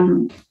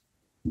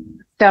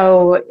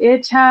 So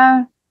it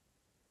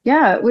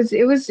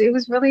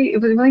was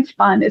really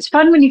fun. It's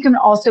fun when you can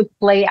also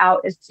play out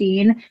a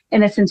scene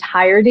in its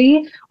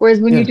entirety.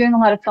 Whereas when you're doing a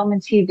lot of film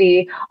and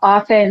TV,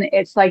 often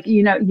it's like,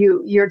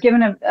 you're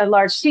given a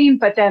large scene,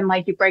 but then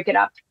like you break it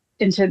up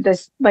into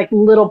this like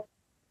little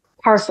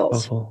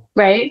parcels,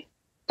 right?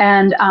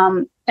 And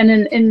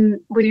in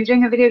when you're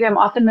doing a video game,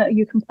 often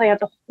you can play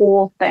out the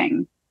whole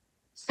thing.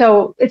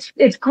 So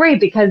it's great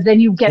because then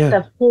you get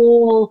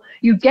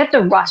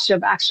the rush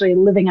of actually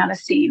living out a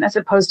scene as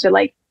opposed to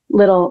like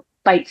little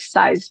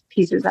bite-sized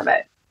pieces of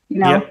it,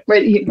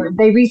 where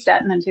they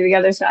reset and then to the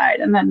other side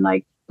and then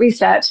like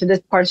reset to this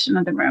portion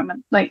of the room.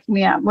 And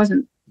it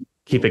wasn't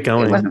keep it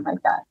going. It wasn't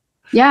like that.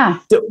 Yeah.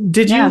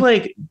 Did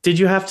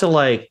you have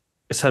to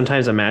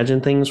sometimes imagine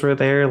things were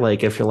there?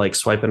 Like if you're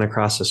swiping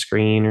across a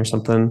screen or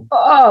something?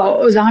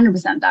 Oh, it was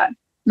 100% that.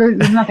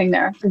 There's nothing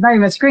there. There's not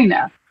even a screen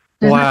there.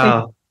 There's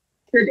nothing.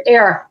 There's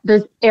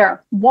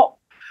air. Whoa.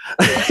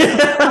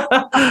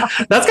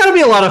 That's got to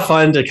be a lot of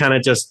fun to kind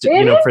of just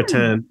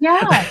pretend.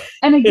 Yeah,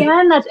 and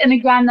again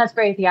that's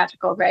very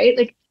theatrical,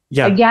 right?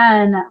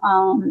 Again,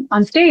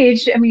 on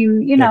stage, I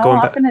mean,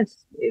 often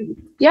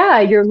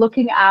you're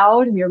looking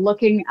out and you're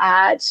looking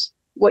at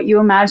what you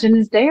imagine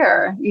is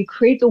there. You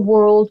create the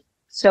world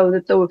so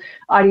that the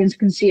audience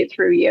can see it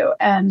through you,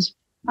 and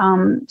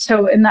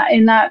so in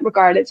that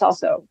regard, it's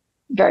also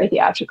very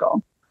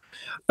theatrical.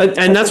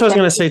 And that's what I was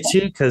going to say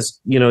too, because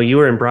you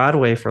were in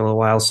Broadway for a little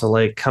while,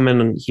 so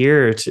coming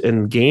here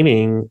in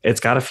gaming, it's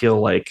got to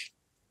feel like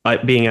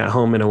being at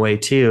home in a way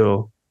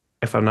too,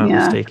 if I'm not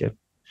mistaken.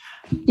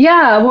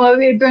 Yeah, well,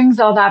 it brings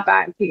all that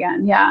back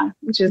again,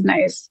 which is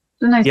nice.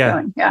 It's a nice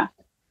feeling, yeah.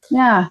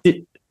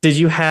 Did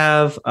you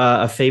have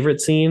a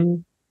favorite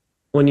scene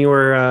when you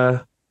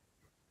were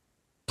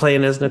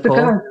playing as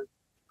Nicole?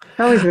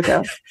 Always the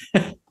ghost.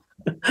 I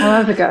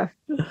love the ghost.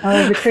 I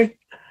love the creep.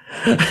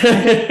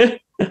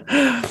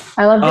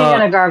 I love being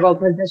in a gargoyle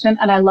position,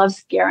 and I love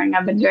scaring.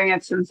 I've been doing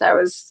it since I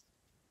was,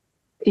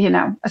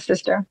 a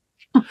sister.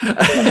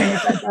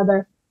 My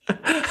brother,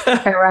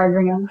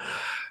 terrorizing him,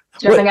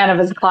 jumping out of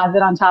his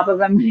closet on top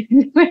of him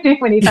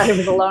when he thought he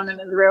was alone in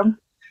his room.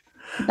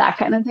 That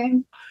kind of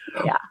thing.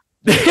 Yeah.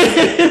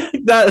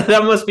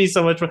 That must be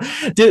so much fun.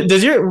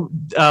 Does your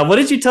what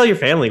did you tell your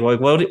family?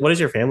 What does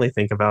your family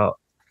think about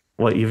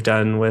what you've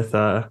done with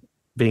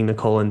being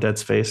Nicole in Dead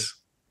Space?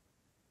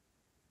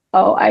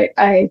 Oh,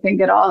 I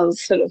think it all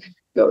sort of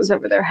goes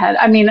over their head.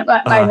 I mean,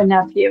 I have a Uh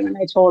nephew, and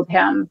I told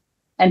him,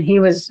 and he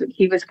was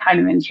kind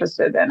of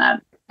interested in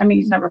it. I mean,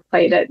 he's never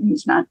played it.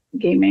 He's not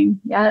gaming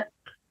yet,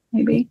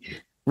 maybe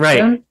right.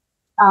 soon,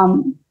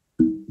 um,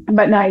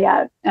 but not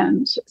yet.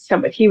 And so,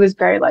 but he was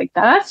very like,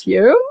 "That's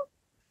you?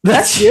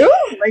 That's That's you?"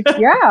 Like,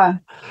 yeah.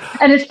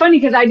 And it's funny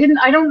because I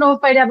don't know if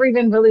I'd ever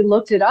even really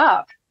looked it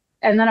up.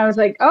 And then I was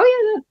like,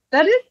 "Oh yeah,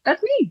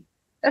 that's me.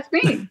 That's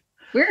me.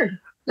 Weird.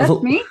 That's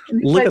me."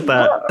 And he's look like, at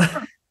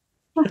that.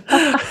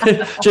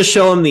 "Oh." Just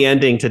show him the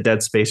ending to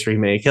Dead Space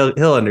remake.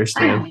 He'll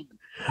understand.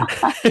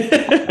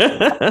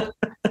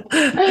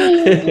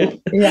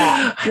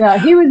 Yeah, yeah.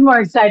 He was more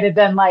excited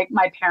than like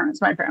my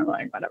parents. My parents were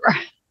like, whatever.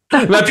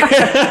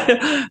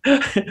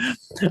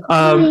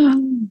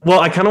 Well,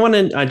 I kind of want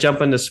to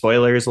jump into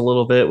spoilers a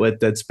little bit with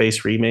Dead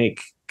Space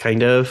remake,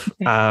 kind of,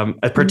 Okay.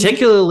 Mhm.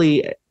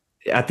 particularly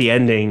at the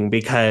ending,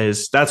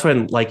 because that's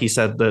when, like you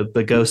said,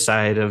 the ghost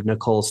side of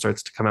Nicole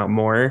starts to come out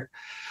more.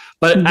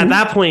 But at Mhm.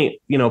 that point,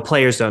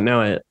 players don't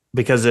know it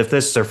because if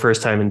this is their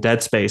first time in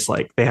Dead Space,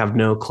 like they have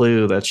no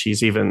clue that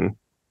she's even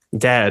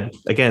dead.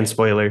 Again,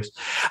 spoilers.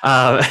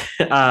 Uh,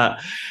 uh,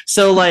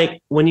 so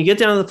like when you get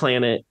down to the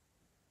planet,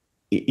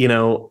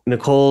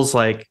 Nicole's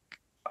like,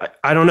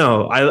 I don't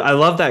know. I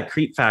love that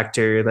creep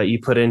factor that you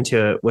put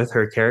into it with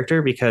her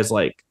character because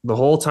like the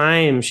whole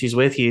time she's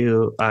with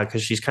you,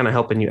 because she's kind of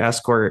helping you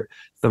escort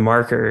the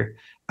marker.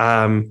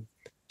 Um,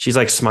 she's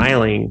like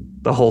smiling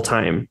the whole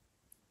time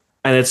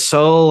and it's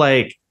so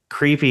like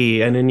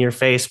creepy and in your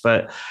face.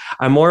 But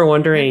I'm more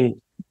wondering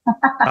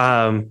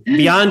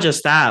beyond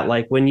just that,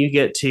 like when you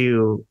get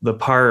to the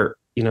part,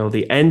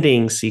 the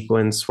ending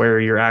sequence where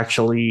you're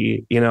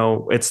actually,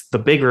 it's the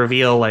big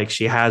reveal, like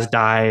she has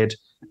died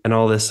and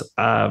all this.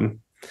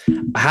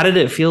 How did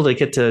it feel to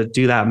get to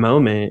do that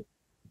moment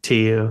to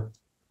you?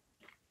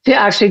 To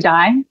actually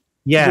die, to do the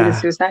Yeah,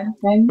 suicide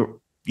thing.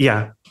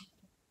 yeah.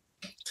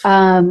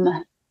 Um,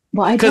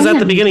 well, I Because don't at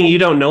the beginning you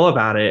imagine. don't know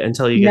about it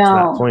until you get to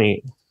that No.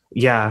 point.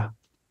 Yeah,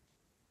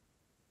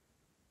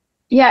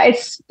 Yeah,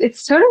 it's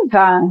sort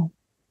of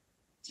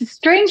it's a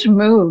strange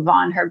move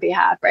on her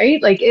behalf,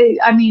 right? Like,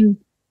 I mean,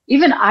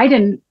 even I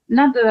didn't,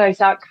 not that I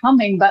saw it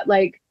coming, but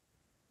like,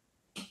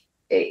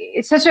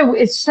 it's such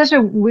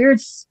a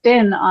weird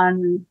spin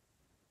on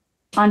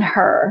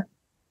her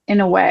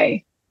in a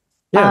way,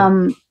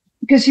 yeah,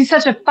 because she's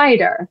such a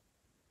fighter,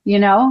 you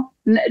know.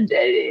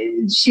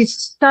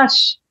 She's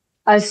such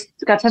a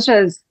got such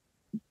a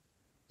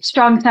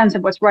strong sense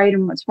of what's right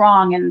and what's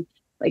wrong, and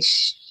like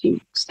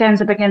she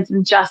stands up against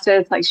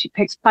injustice. Like she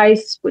picks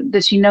fights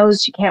that she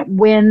knows she can't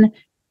win.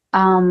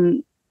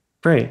 Um,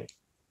 right.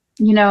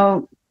 you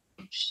know,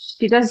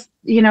 she does.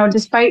 You know,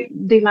 despite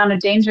the amount of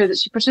danger that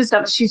she pushes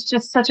up, she's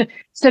just such a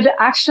so to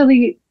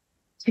actually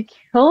to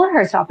kill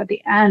herself at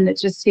the end. It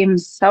just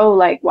seems so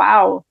like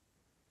wow.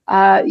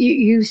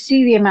 You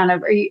see the amount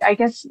of, I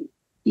guess,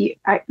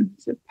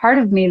 it's a part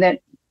of me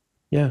that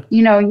Yeah,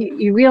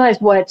 you realize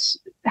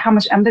how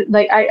much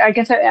like I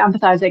guess I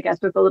empathize, I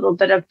guess, with a little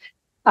bit of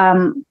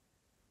um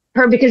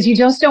her because you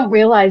just don't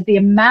realize the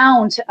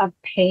amount of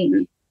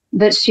pain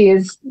that she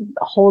is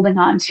holding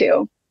on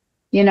to,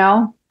 you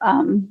know,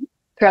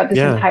 throughout this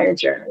yeah, entire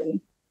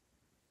journey.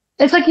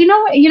 It's like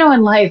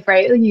in life,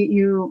 right?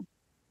 You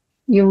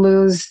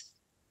lose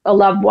a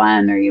loved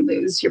one, or you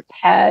lose your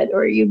pet,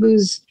 or you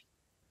lose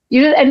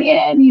and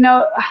yeah,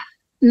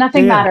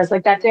 nothing yeah. matters.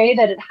 Like that day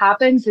that it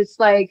happens, it's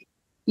like,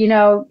 you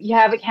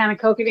have a can of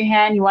Coke in your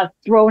hand, you want to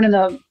throw it in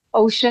the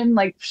ocean,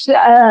 like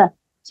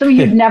something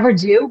you'd never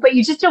do, but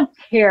you just don't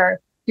care.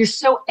 You're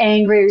so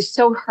angry, you're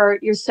so hurt,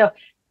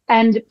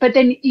 but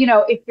then,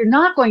 if you're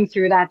not going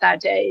through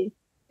that day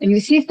and you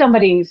see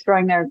somebody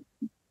throwing their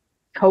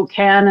Coke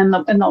can in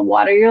the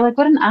water, you're like,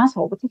 what an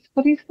asshole. Yeah,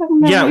 What are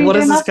you what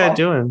is doing this that guy for?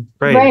 doing?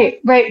 Right. Right,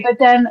 right. But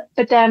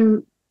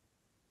then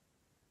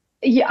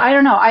yeah, I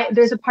don't know.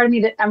 There's a part of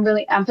me that I'm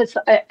really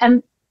empathizes.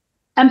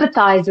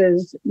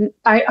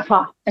 I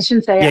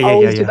shouldn't say I Yeah, yeah, yeah,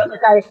 always do, yeah. but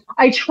like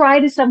I try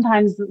to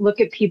sometimes look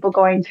at people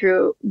going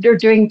through, they're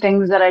doing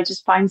things that I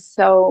just find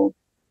so,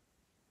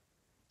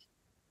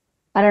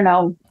 I don't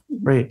know,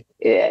 Right.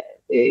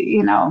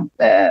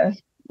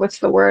 what's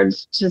the word?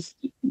 Just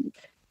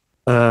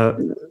Uh,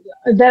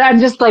 that I'm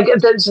just like,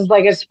 that's just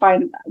like, it's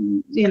fine,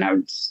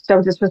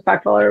 so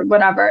disrespectful or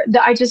whatever.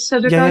 I just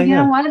sort of yeah, go, yeah, you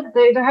know yeah. what?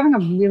 They're having a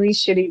really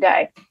shitty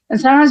day. And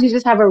sometimes you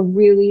just have a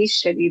really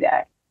shitty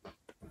day,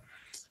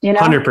 you know?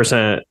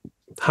 100%.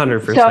 So I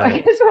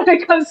 100%. guess when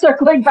it comes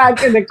circling back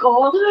to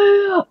Nicole,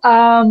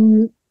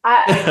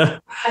 I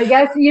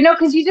guess,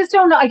 because you just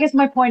don't know. I guess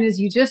my point is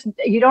you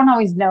don't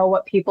always know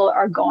what people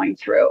are going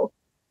through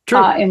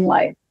True. in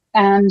life.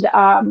 And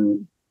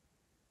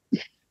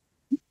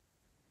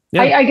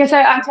Yeah. I guess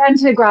I tend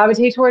to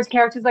gravitate towards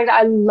characters like that.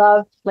 I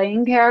love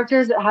playing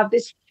characters that have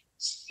this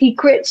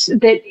secret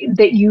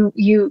that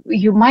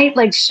you might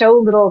like show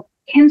little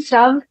hints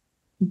of,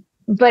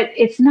 but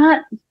it's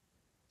not,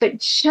 but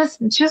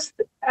just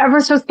ever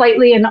so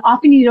slightly. And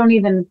often you don't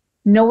even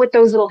know what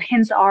those little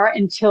hints are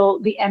until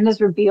the end is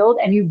revealed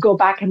and you go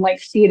back and like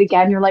see it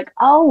again. You're like,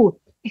 oh,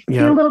 I see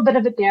a Yeah. little bit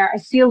of it there. I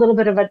see a little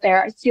bit of it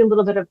there. I see a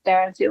little bit of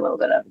there. I see a little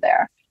bit of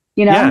there.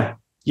 You know, Yeah.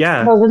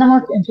 Yeah. those are the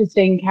most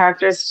interesting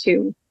characters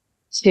to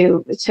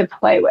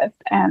play with.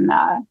 And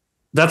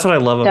That's what I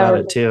love about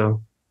it so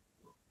too.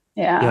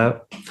 yeah. Yeah.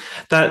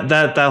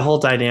 That whole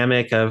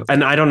dynamic of,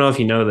 and I don't know if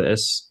you know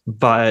this,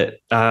 but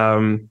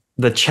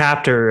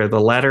the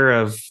letter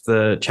of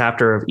the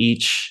chapter of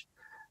each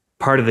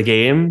part of the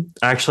game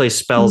actually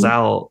spells Mhm.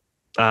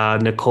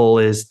 out Nicole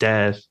is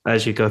dead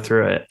as you go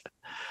through it.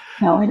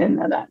 No, I didn't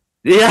know that.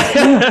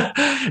 Yeah,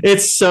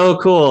 it's so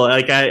cool.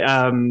 Like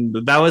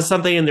that was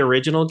something in the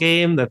original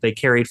game that they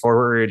carried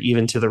forward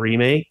even to the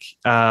remake.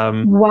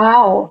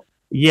 Wow.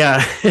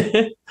 Yeah.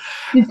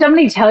 Did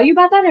somebody tell you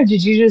about that, or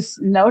did you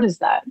just notice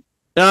that?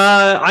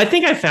 I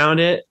think I found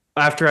it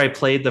after I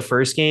played the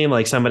first game.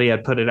 Like somebody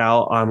had put it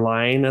out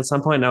online at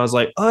some point, and I was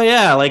like, "Oh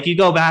yeah!" Like you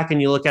go back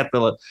and you look at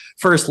the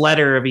first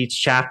letter of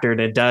each chapter,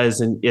 and it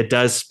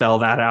does spell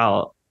that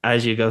out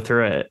as you go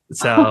through it.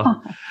 So,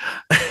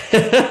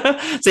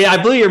 so yeah, I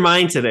blew your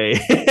mind today.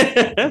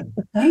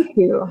 Thank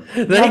you.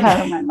 Love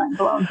having my mind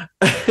blown.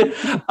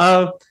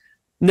 uh,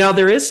 Now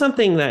there is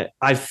something that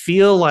I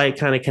feel like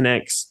kind of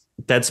connects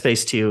Dead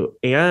Space 2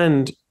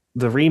 and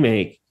the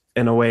remake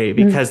in a way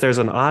because there's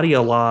an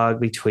audio log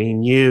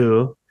between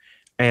you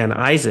and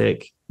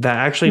Isaac that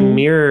actually Mm.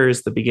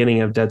 mirrors the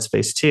beginning of Dead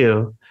Space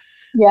 2.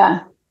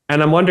 Yeah.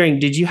 And I'm wondering,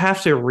 did you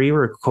have to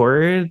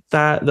re-record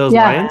those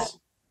Yeah. lines?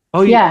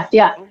 Oh, Yeah.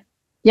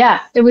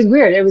 It was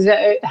weird. It was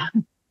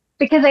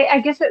because I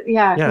guess because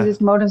yeah.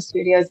 it's Motive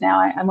Studios now.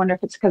 I wonder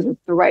if it's because of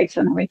the rights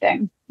and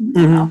everything.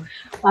 I don't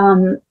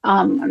Mhm. know.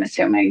 I'm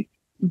assuming,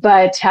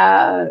 but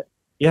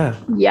Yeah.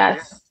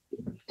 yes.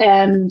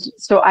 And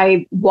so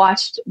I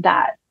watched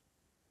that,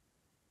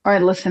 or I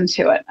listened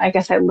to it. I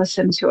guess I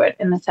listened to it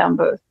in the sound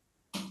booth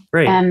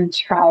Right. and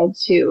tried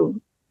to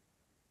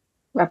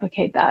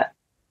replicate that.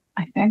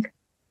 I think,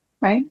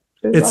 right?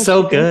 It's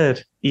so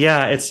good.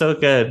 Yeah, it's so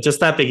good. Just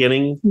that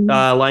beginning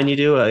Mm. line you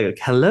do, like,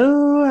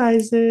 hello,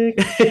 Isaac.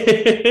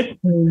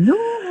 No.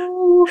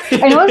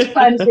 I know it's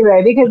fun too,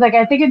 right? Because like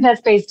I think in Dead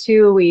Space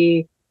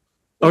 2,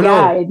 Oh I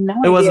no, had no it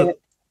idea. wasn't.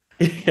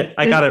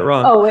 I got it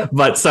wrong, Oh,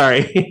 but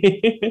sorry.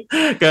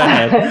 Go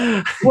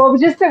ahead. well,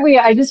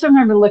 I just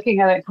remember looking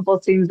at a couple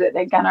of scenes that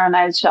Gunnar and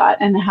I had shot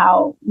and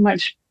how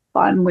much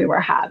fun we were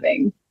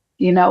having,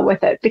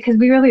 with it because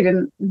we really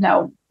didn't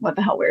know what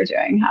the hell we were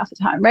doing half the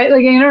time, right?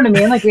 Like, you know what I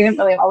mean? Like, we didn't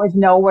really always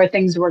know where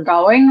things were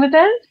going with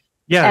it.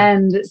 Yeah,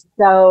 And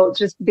so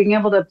just being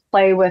able to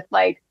play with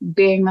like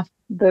being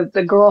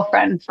the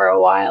girlfriend for a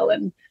while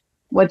and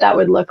what that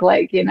would look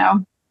like.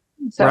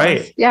 So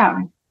right. yeah,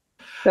 Did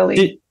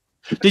silly.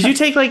 did you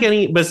take like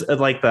any was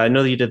like the I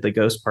know that you did the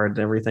ghost part and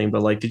everything,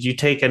 but like did you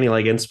take any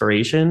like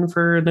inspiration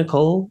for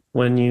Nicole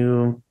when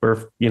you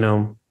were,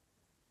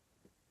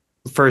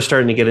 first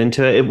starting to get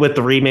into it with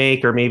the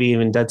remake or maybe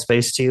even Dead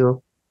Space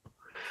 2?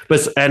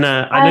 But and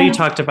I know you Uh,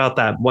 talked about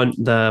that one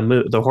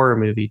the horror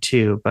movie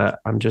too, but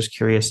I'm just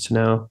curious to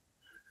know.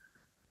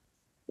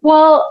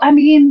 well, I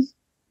mean,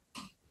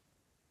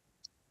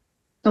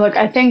 look,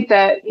 I think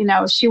that,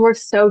 she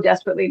works so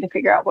desperately to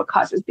figure out what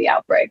causes the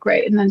outbreak,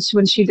 right? And then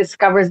when she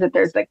discovers that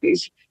there's like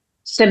these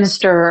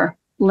sinister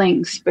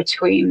links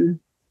between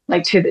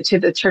like to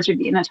the Church of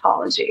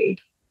Unitology.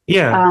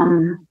 Yeah.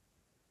 Um,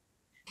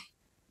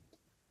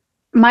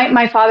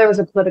 my father was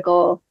a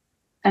political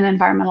and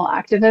environmental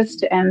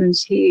activist, and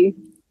he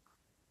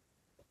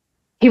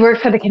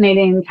worked for the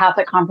Canadian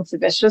Catholic Conference of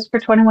Bishops for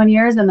 21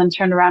 years and then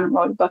turned around and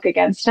wrote a book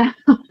against it.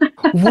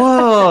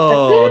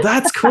 Whoa,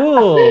 that's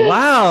cool.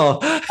 Wow.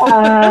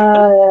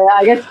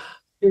 I guess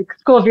it's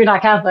cool if you're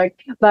not Catholic,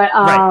 but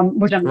Right.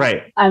 which I'm not.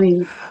 Right. I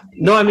mean,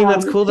 No, I mean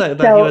that's cool that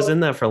he was so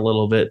in that for a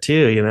little bit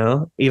too,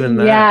 even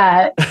that.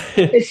 yeah,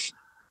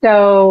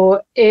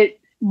 so it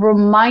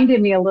reminded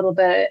me a little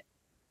bit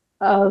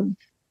of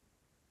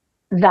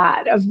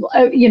that, of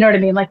you know what I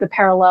mean, like the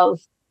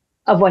parallels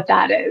of what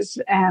that is,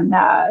 and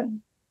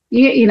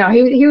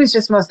he was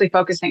just mostly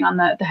focusing on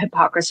the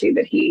hypocrisy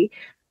that he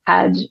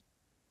had,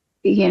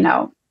 you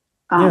know,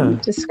 Yeah.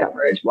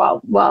 discovered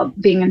while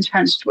being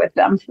entrenched with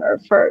them for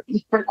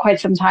quite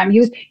some time.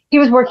 He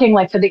was working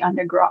like for the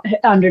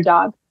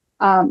underdog,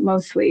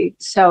 mostly.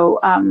 So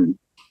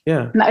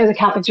Yeah. the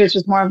Catholic Church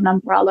was more of an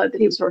umbrella that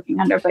he was working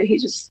under, but he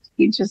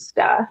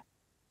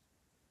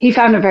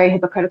found it very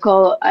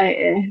hypocritical.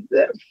 A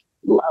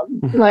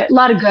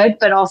lot of good,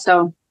 but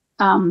also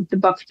the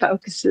book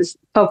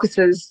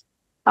focuses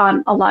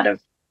on a lot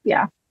of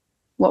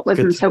what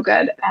wasn't Good. so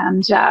good, and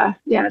it's Yeah,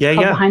 called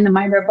yeah. Behind the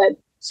Mitre. But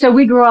so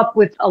we grew up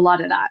with a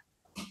lot of that,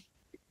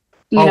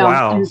 Oh and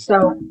wow.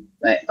 so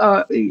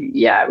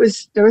it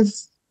was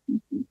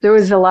there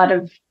was a lot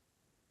of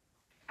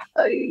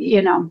I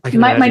can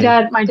my imagine.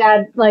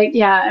 dad like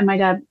and my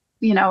dad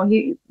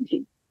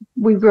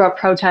we grew up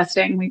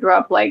protesting. We grew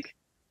up like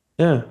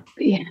Yeah.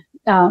 yeah,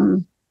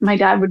 um my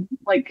dad would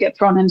like get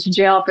thrown into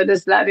jail for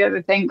this, that, the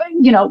other thing, but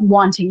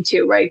wanting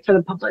to, right, for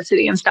the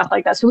publicity and stuff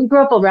like that. So we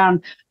grew up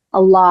around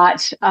a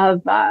lot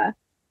That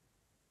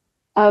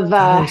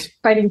is,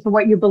 fighting for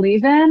what you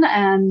believe in,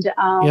 and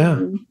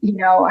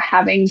yeah,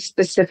 having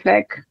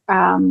specific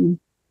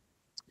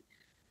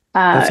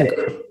that's uh,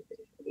 incredible.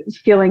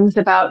 feelings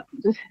about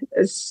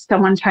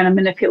someone trying to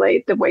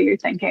manipulate the way you're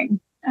thinking.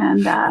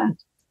 And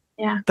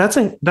yeah.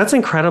 That's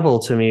incredible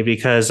to me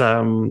because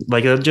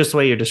like just the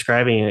way you're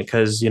describing it,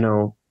 because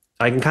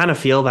I can kind of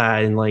feel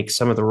that in like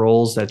some of the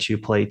roles that you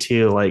play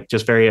too, like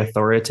just very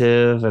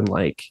authoritative and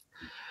like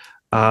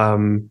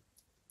um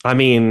I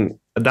mean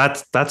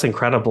that's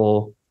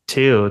incredible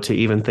too to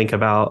even think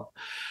about.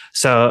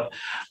 So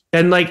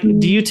and like, do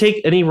Mm. you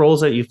take any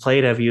roles that you've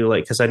played? Have you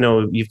like, because I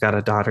know you've got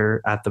a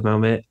daughter at the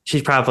moment.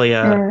 She's probably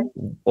Uh,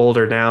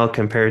 older now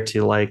compared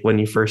to like when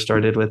you first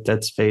started with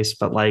Dead Space,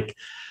 but like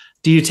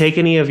do you take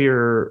any of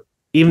your,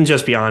 even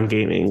just beyond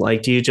gaming,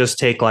 like do you just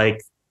take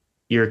like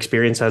your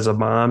experience as a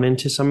mom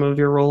into some of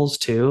your roles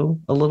too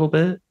a little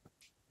bit?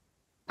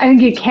 I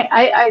think you can't.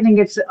 I think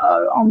it's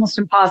almost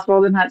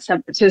impossible to not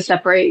to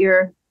separate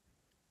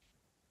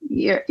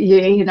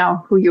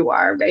who you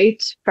are,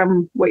 right,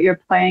 from what you're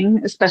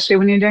playing, especially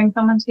when you're doing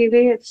film and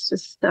TV. It's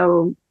just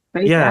so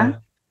right there. Yeah.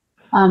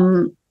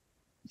 Um.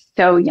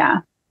 So yeah,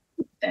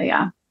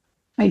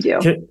 I do.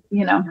 Can,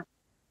 You know.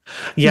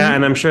 yeah, Mhm.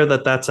 and I'm sure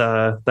that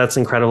that's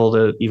incredible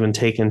to even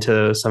take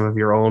into some of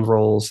your own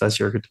roles as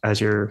your,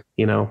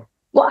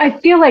 Well, I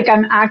feel like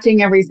I'm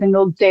acting every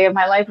single day of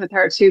my life with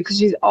her too, because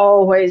she's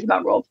always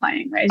about role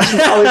playing, right?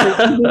 She's always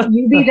like,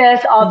 you be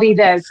this, I'll be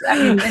this. I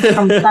mean, it's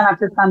from sun up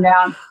to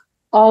sundown,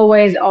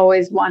 always,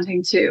 always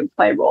wanting to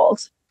play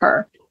roles,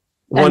 her.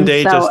 One And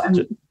day so,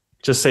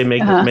 just say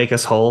uh, make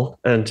us whole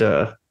and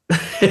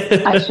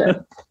I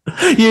should,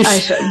 you I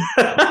should should.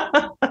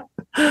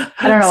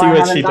 I don't know see why I what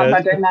haven't she thought does.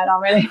 about doing that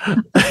already.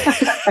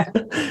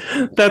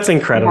 That's Yeah.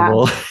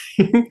 incredible.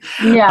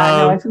 Yeah,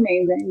 no, um, it's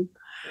amazing.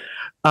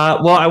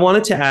 well, I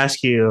wanted to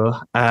ask you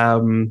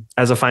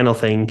as a final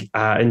thing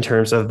in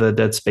terms of the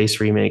Dead Space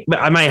remake. But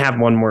I might have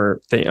one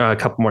more thing, a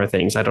couple more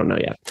things. I don't know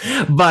yet.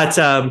 But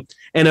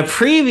in a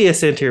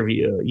previous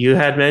interview, you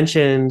had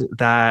mentioned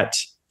that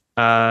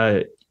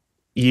uh,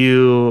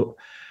 you,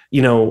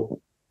 you know,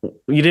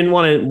 you didn't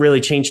want to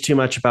really change too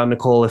much about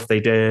Nicole if they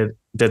did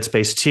Dead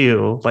Space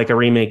 2, like a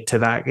remake to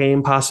that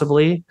game,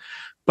 possibly.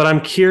 But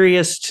I'm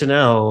curious to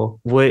know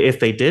what if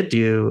they did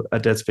do a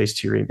Dead Space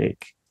 2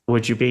 remake,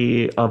 would you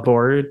be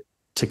aboard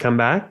to come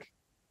back?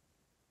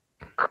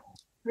 Of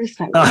course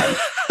I would.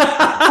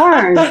 Of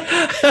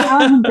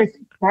course.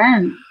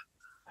 1,000%.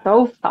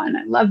 So fun.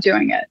 I love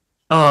doing it.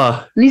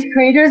 Oh, And these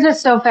creators are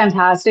so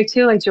fantastic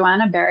too. Like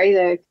Joanna Berry,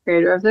 the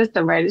creator of this,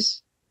 the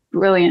writer's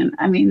brilliant.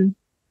 I mean,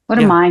 what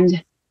a yeah,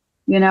 mind,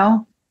 you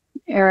know?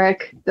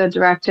 Eric, the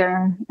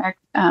director,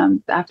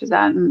 after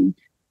that, and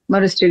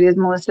Moto Studios,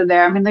 Melissa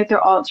there. I mean, like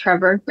they're all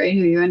Trevor, right, who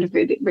you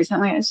interviewed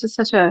recently. It's just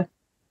such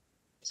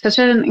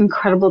an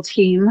incredible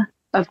team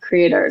of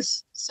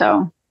creators.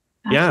 So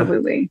yeah,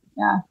 absolutely.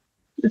 Yeah.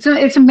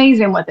 It's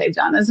amazing what they've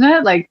done, isn't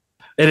it? Like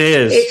it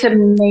is. it's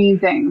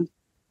amazing.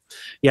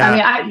 I mean,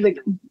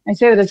 Yeah, I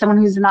say that as someone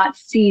who's not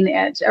seen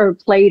it or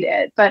played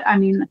it, but I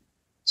mean,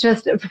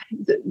 just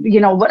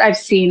what I've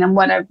seen and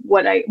what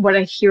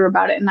I hear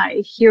about it, and I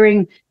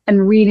hearing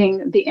and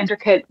reading the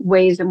intricate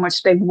ways in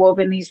which they've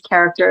woven these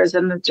characters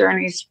and the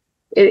journeys.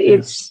 yeah.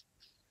 It's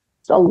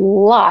a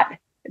lot.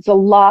 It's a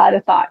lot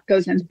of thought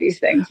goes into these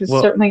things. It's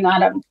Well, certainly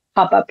not a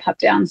pop up, pop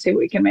down, see what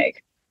we can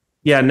make.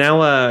 yeah.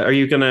 Now, are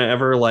you gonna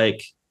ever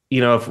like,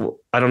 if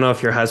I don't know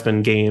if your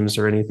husband games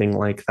or anything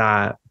like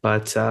that,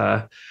 but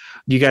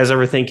do you guys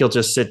ever think you'll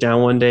just sit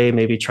down one day,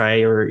 maybe try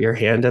your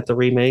hand at the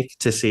remake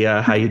to see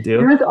how you You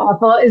do? know what's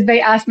awful is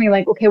they ask me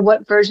like, okay,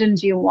 what version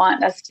do you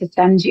want us to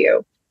send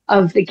you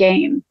of the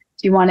game?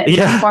 Do you want it in this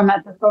Yeah.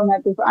 format, this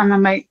format, this?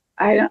 I'm like,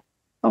 I don't.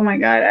 Oh my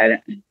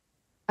god,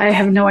 I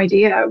have no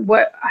idea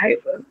what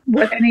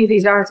any of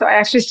these are. So I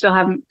actually still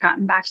haven't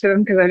gotten back to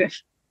them because I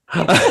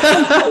don't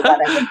know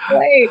what I would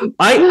play.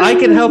 I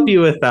can help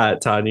you with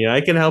that, Tanya. I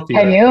can help you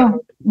Can with that.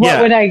 you? What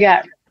Yeah. would I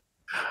get?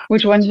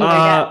 Which one should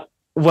I get?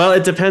 Well,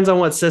 it depends on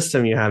what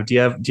system you have. Do you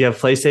have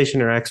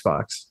PlayStation or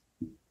Xbox?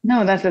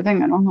 No, that's the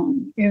thing. I don't know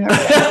either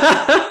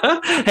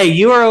way. Hey,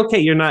 you are okay.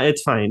 You're not,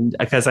 it's fine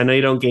because I know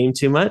you don't game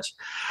too much.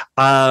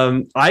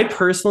 I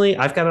personally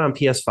I've got it on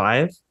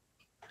PS5.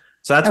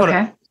 So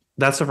Okay.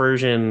 that's a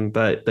version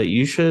that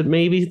you should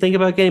maybe think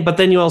about getting, but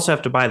then you also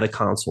have to buy the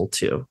console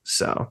too.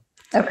 So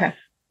Okay.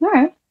 All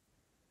right.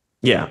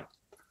 yeah.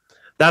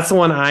 That's the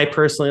one I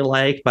personally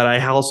like, but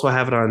I also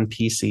have it on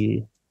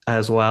PC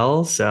as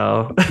well.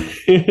 So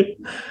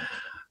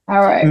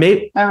All right.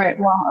 maybe All right.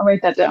 Well, I'll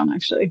write that down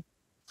actually.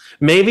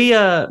 maybe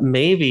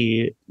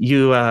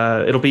you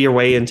it'll be your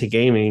way into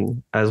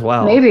gaming as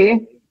well.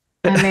 Maybe.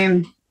 I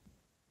mean,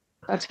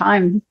 about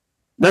time,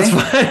 That's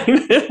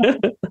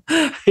right?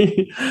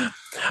 fine.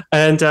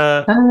 and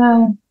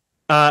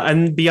Uh,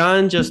 and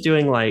beyond just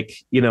doing like,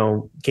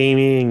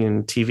 gaming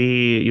and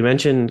TV, you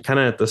mentioned kind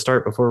of at the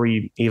start before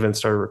we even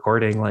started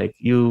recording, like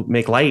you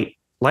make light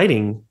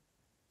lighting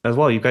as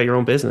well. You've got your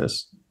own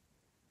business.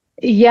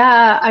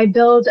 Yeah, I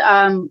build,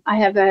 I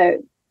have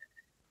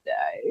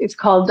it's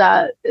called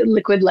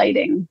liquid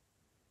lighting.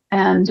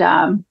 And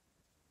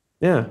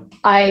Yeah.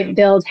 I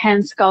build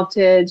hand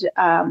sculpted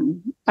art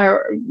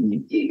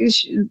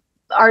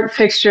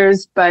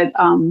fixtures, but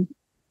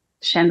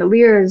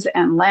chandeliers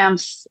and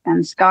lamps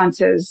and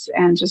sconces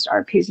and just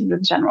art pieces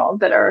in general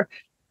that are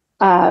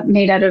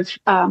made out of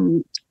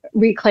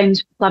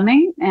reclaimed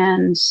plumbing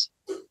and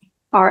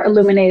are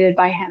illuminated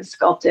by hand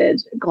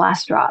sculpted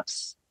glass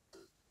drops.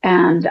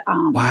 And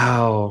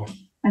Wow.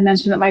 I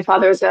mentioned that my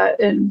father was an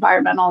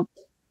environmental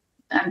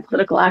and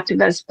political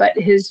activist, but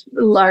his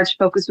large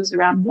focus was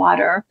around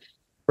water.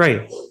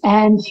 Right.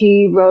 And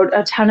he wrote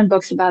a ton of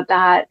books about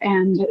that.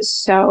 And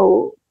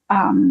so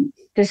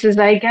this is,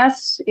 I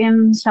guess,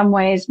 in some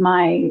ways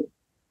my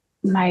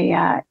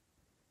my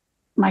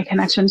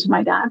connection to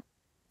my dad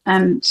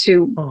and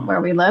to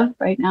where we live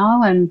right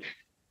now. And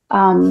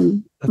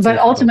but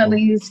incredible.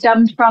 Ultimately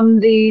stemmed from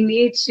the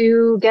need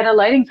to get a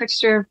lighting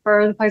fixture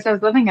for the place I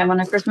was living in when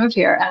I first moved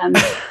here. And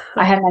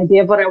I had an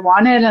idea of what I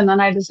wanted, and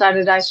then I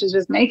decided I should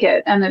just make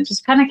it. And it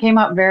just kind of came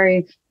up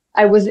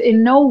I was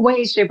in no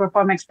way, shape, or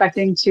form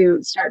expecting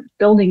to start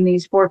building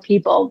these for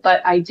people,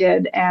 but I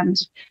did. And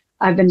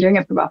I've been doing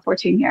it for about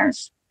 14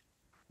 years.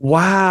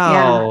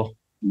 Wow.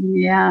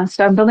 Yeah.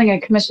 So I'm building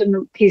a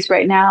commission piece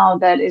right now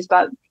that is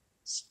about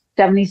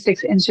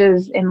 76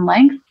 inches in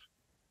length.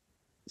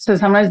 So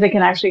sometimes they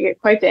can actually get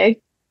quite big.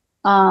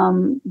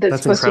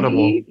 That's supposed incredible.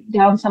 to be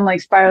down some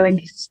like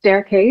spiraling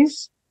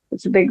staircase.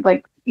 It's a big,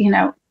 like,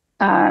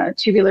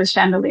 tubular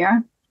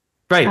chandelier.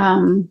 Right.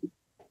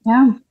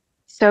 Yeah.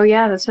 So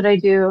yeah, that's what I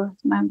do.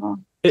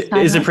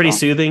 Is it pretty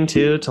soothing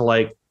too to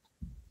like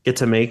get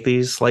to make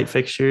these light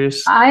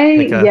fixtures?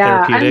 I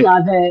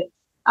love it.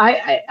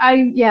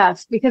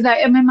 Yes, because I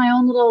am in my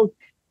own little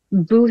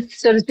booth,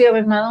 so to speak. I'm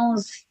in my own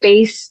little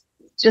space,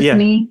 just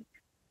me.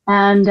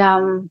 And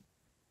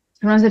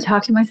sometimes I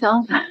talk to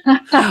myself.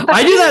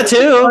 I do that too.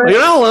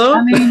 You're not alone.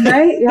 I mean,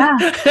 right? Yeah.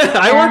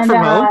 I work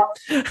from home.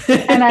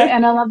 and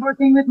I love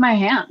working with my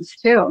hands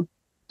too.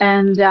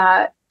 And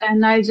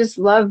I just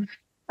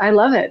I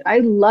love it. I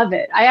love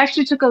it. I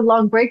actually took a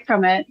long break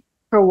from it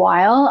for a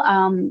while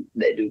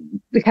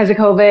because of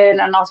COVID,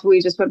 and also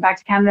we just went back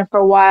to Canada for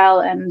a while.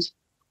 And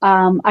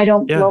I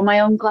don't blow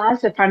my own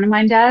glass. A friend of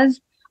mine does.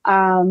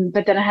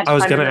 But then I had to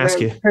find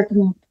another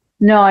person.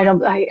 No, I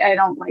don't. I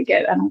don't like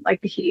it. I don't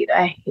like the heat.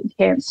 I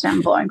can't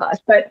stand blowing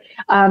glass. But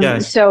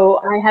so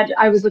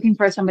I was looking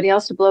for somebody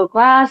else to blow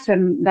glass,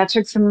 and that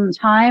took some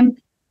time.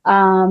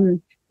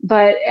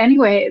 But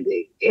anyway,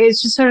 it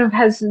just sort of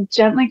has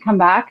gently come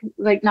back,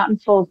 like not in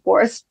full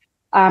force.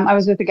 I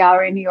was with the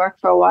gallery in New York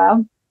for a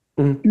while,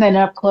 and they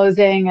ended up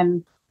closing.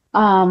 And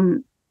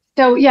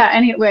so yeah.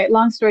 Anyway,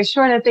 long story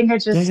short, I think I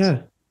just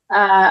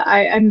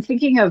I'm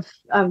thinking of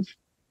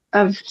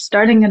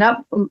starting it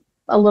up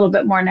a little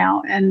bit more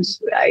now, and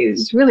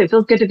it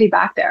feels good to be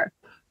back there.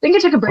 I think I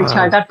took a break too.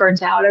 I got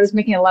burnt out. I was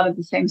making a lot of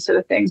the same sort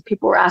of things.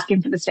 People were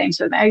asking for the same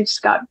sort of thing. I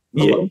just got a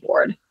little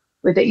bored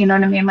with it. You know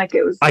what I mean? Like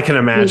it was. I can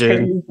imagine.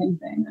 The same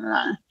thing.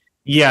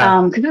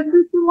 Because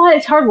it's a lot.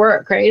 It's hard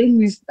work, right?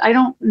 I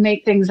don't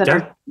make things that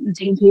are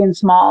dainty and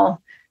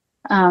small.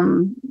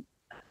 In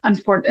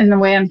the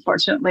way,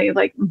 unfortunately,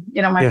 like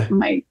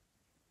my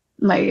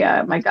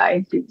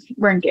guy,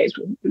 we're engaged.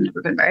 We've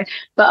never been married,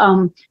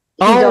 but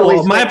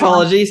my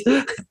apologies.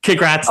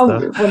 Congrats. Oh,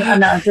 well,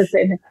 no, it's just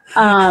saying.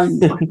 I've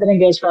been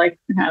engaged for like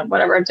a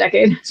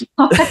decade.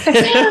 But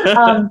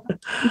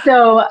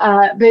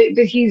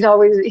he's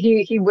always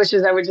he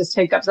wishes I would just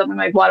take up something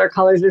like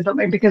watercolors or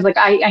something, because like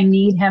I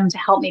need him to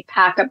help me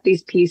pack up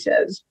these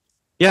pieces.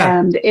 Yeah,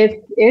 and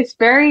it's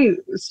very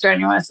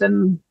strenuous,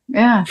 and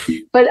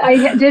But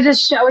I did a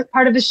show. I was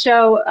part of a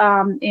show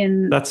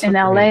in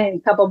LA a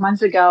couple of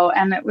months ago,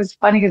 and it was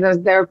funny because I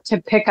was there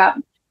to pick up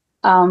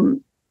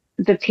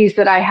the piece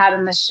that I had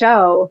in the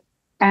show,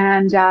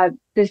 and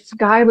this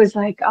guy was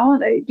like,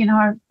 "Oh, I've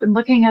been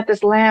looking at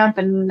this lamp,"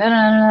 and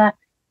and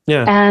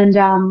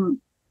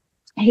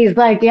he's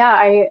like,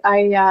 "Yeah,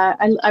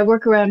 I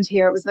work around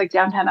here." It was like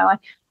downtown LA.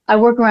 I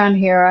work around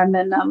here, and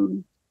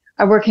then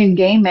I work in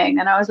gaming.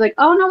 And I was like,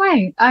 "Oh no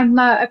way!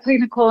 I play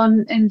Nicole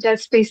in Dead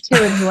Space 2."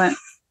 And he went,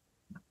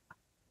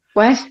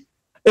 "What?"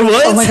 It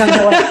was? Oh my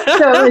God.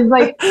 So it was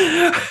like,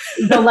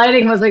 the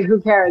lighting was like, who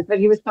cares? But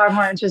he was far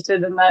more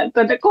interested in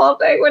the Nicole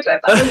thing, which I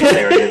thought was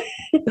hilarious.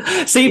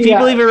 See,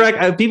 people even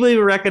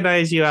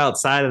recognize you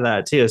outside of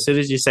that too. As soon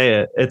as you say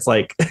it, it's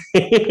like.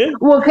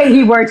 Well,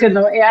 he worked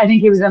I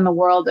think he was in the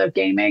world of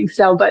gaming.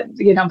 So, but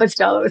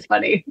still, it was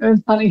funny. It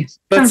was funny.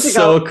 That's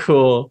so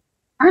cool.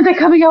 Aren't they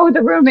coming out with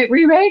a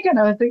remake? And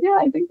I was like, yeah,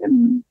 I think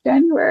in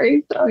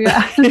January. So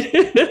yeah.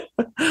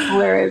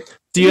 Hilarious.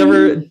 Do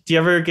you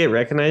ever get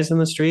recognized in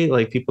the street?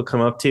 Like people come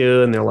up to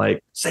you and they're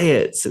like,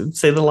 say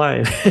the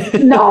line.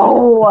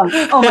 No.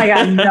 Oh my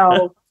God,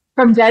 no.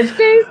 From Dead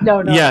Space?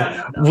 No.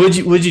 Yeah. No.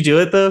 Would you do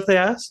it though if they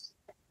asked?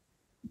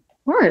 Of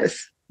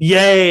course.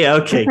 Yay.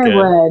 Okay. Good. I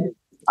would. Oh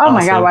awesome.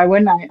 My God, why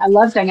wouldn't I? I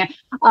love saying it.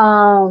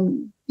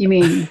 You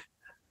mean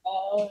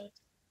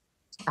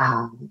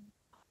Um,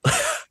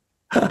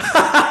 something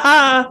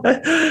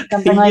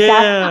like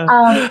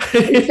that.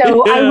 Yeah.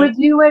 So I Yeah. would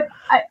do it.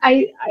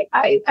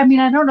 I mean,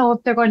 I don't know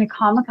if they're going to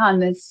Comic-Con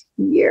this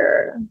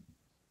year,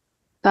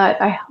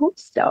 but I hope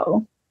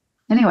so.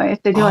 Anyway,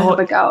 if they do, I hope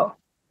Oh, I go.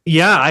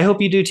 yeah. I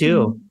hope you do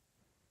too.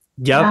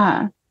 Yep.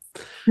 Yeah,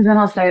 because then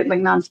I'll say it like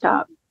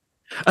nonstop.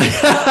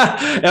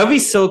 That would be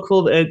so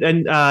cool.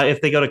 And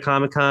if they go to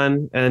Comic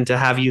Con and to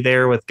have you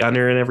there with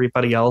Gunner and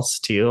everybody else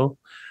too.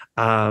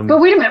 But Um,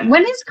 wait a minute,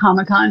 when is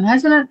Comic-Con?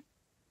 Hasn't it?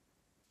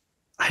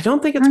 I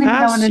don't think I it's don't even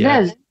know when passed it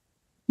yet. is.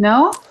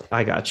 No,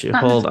 I got you.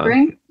 not in the Hold on.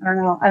 spring. I don't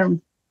know. I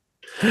don't.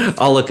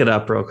 I'll look it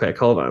up real quick.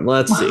 Hold on.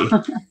 Let's see.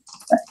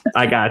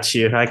 I got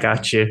you. I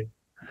got you.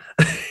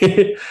 Maybe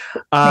it's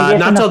in Not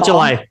the till fall.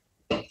 July.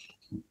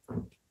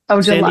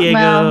 Oh, San July.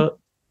 Well, Diego.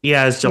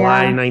 Yeah, it's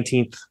July yeah.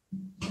 19th.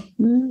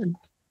 Hmm.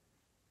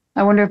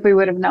 I wonder if we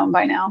would have known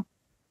by now.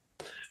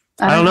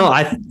 I I don't don't know. know.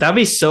 I That'd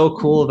be so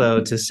cool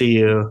though to see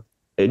you.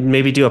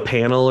 Maybe do a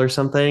panel or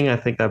something. I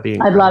think that'd be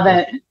I'd love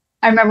incredible. it.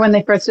 I remember when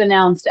they first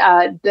announced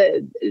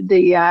the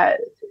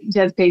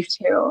Dead Space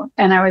 2,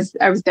 and I was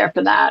there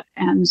for that.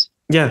 And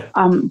Yeah,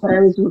 but I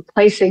was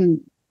replacing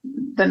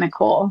the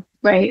Nicole,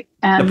 right?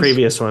 the And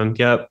previous one.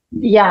 Yep.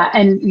 yeah,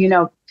 and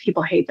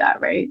people hate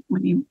that, right?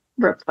 When you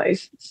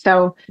replace.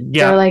 So they were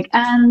Yeah, like,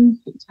 and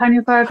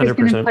Tanya Clarke is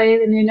going to 100%. play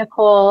the new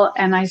Nicole,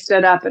 and I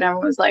stood up, and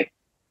everyone was like,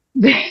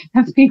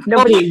 I think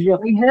nobody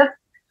really hissed,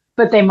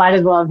 but they might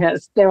as well have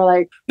hissed. They were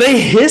like, They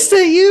hissed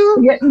at you?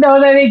 yeah, no,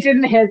 no, they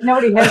didn't hiss.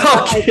 Nobody hissed,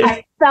 but like Okay.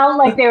 I felt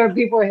like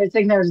people were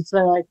hissing. They were just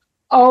like,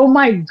 "Oh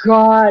my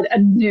God, a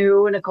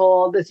new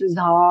Nicole! This is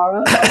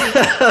horrible."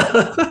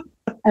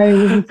 I mean,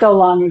 this is so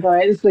long ago.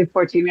 Right? This is like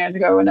 14 years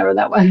ago, whenever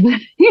that was.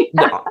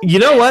 You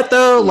know what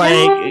though? Like,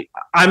 Yeah.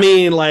 I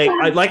mean,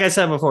 like I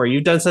said before,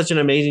 you've done such an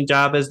amazing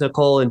job as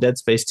Nicole in Dead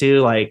Space 2.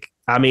 Like,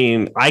 I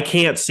mean, I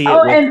can't see it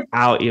Oh, and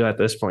without you at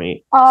this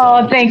point.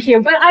 oh, So thank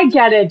you. But I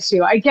get it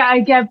too. I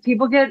get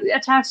people get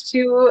attached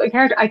to a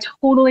character. I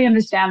totally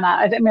understand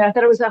that. I mean, I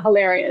thought it was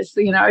hilarious.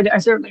 I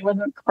certainly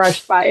wasn't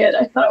crushed by it.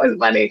 I thought it was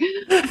funny.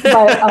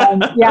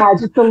 But yeah,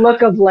 just the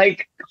look of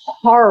like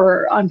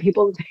horror on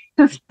people's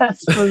faces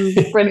was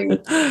pretty.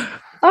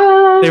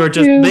 Oh, they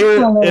too were,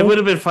 it funny. would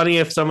have been funny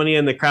if somebody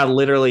in the crowd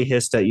literally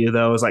hissed at you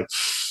though. It was like,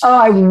 Oh,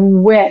 I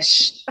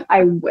wish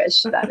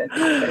that had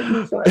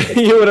happened so I could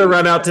you would have see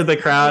run out to that. the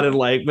crowd and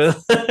like,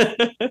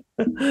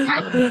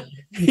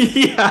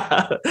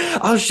 yeah,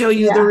 I'll show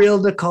you the Yeah,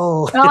 real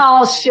Nicole.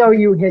 I'll show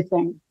you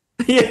hissing.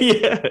 Yeah,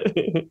 yeah.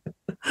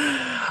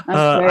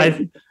 That's great.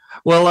 I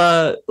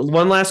Well,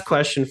 one last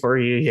question for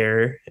you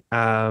here,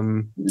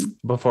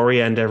 before we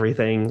end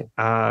everything.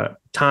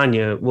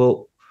 Tanya,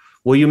 will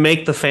you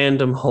make the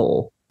fandom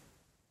whole?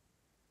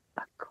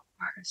 Of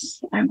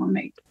course, I will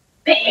make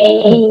big.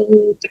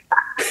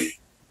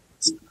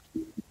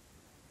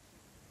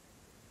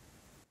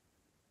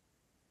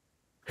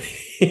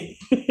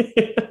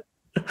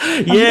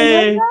 Something like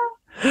Yay!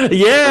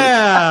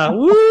 Yeah!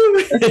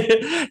 Woo!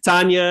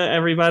 Tanya,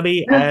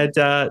 everybody, that.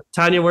 and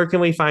Tanya, where can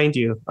we find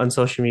you on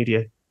social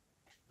media?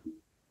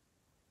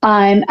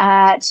 I'm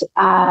at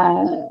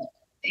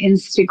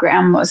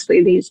Instagram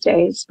mostly these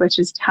days, which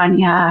is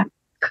Tanya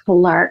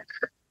Clarke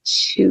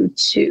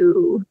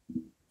 22.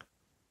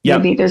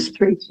 Yep. Maybe there's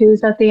three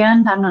twos at the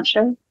end. I'm not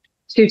sure.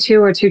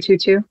 22 or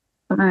 222,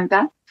 something like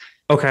that.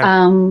 Okay.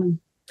 Um,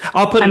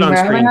 I'll put it I'm on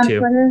rarely screen on too.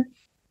 Twitter.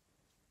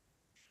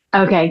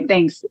 Okay,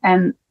 thanks.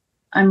 And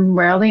I'm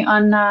rarely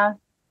on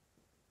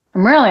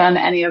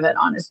any of it,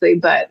 honestly.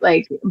 But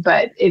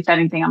if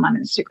anything, I'm on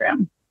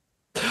Instagram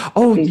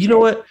Oh, these you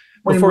know days. what?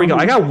 Way Before we more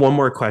go, I than got one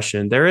more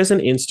question. There is an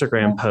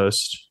Instagram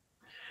post,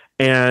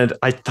 and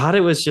I thought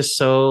it was just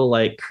so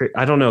like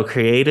I don't know,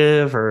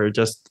 creative, or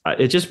just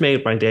it just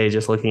made my day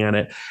just looking at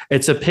it.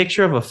 It's a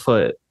picture of a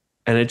foot,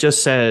 and it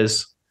just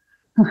says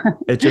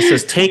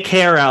take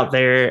care out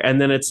there,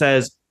 and then it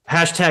says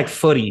hashtag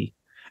footy.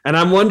 And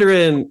I'm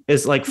wondering,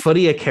 is like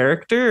footy a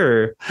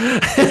character?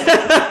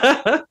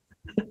 Or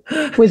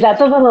Was that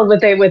the little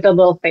with the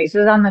little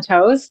faces on the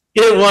toes?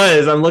 It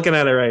was. I'm looking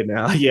at it right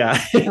now. Yeah.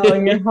 Oh,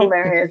 you're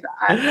hilarious.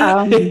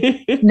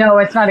 No,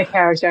 it's not a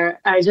character.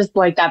 I just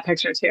like that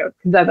picture too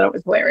because I thought it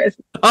was hilarious.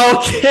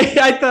 Okay.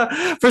 I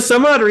thought for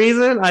some odd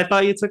reason, I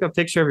thought you took a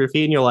picture of your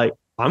feet and you're like,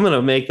 I'm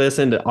gonna make this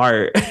into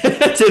art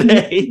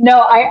today.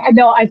 No,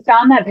 I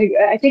found that picture.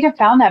 I think I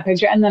found that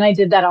picture, and then I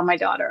did that on my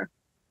daughter.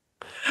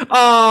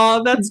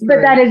 Oh, that's But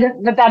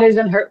great. that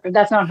isn't her.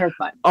 That's not her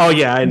fun. Oh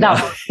yeah, I know.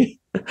 That one.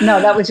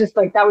 No, that was just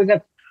like that was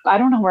a. I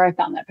don't know where I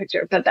found that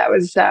picture, but that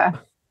was. Yeah.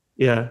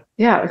 Yeah,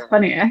 it was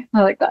funny.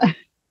 I like that.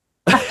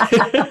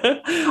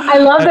 I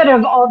love that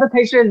of all the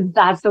pictures,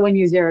 that's the one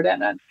you zeroed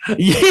in on.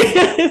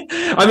 Yeah.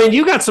 I mean,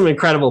 you got some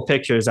incredible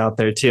pictures out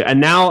there too. And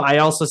now I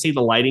also see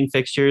the lighting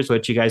fixtures,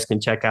 which you guys can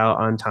check out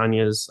on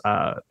Tanya's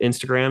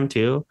Instagram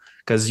too,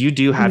 because you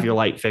do have your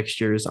light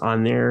fixtures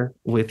on there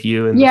with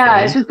you in the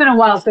Yeah, it's frame. just been a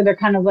while, so they're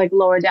kind of like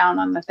lower down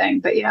on the thing.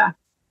 But yeah,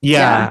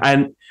 Yeah,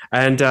 yeah.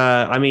 and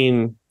I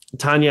mean,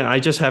 Tanya, I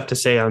just have to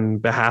say on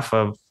behalf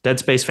of Dead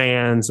Space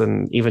fans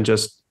and even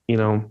just,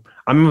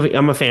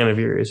 I'm a fan of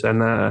yours,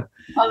 and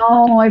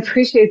Oh, I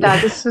appreciate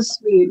that. This is so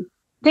sweet.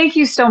 Thank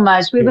you so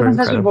much. We you're live in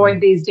such a incredible.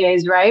 void these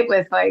days, right?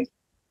 With like,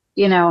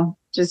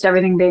 just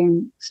everything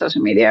being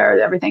social media or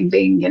everything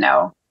being,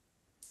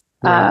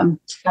 Right.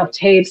 self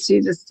tapes.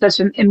 You just such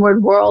an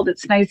inward world.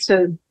 It's nice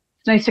to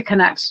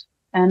connect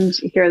and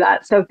hear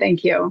that. So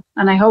thank you.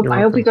 And You're I hope we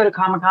welcome. go to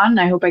Comic-Con and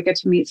I hope I get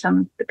to meet some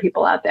of the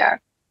people out there.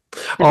 Oh,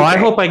 That'd be I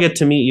great. hope I get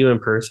to meet you in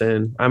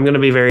person. I'm going to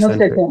be very No such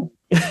eccentric.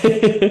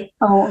 thing.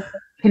 Oh,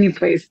 can you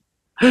please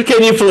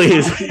Can you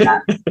please? promise me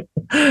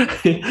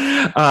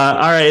that?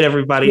 All right,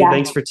 everybody. Yeah.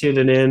 Thanks for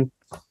tuning in.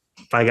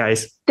 Bye,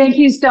 guys. Thank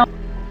you so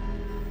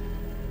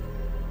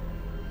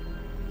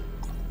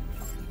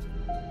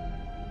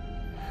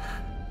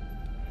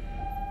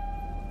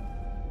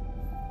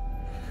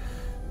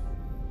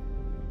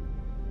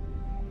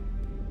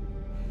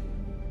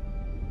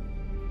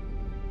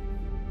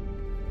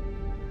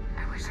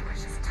I wish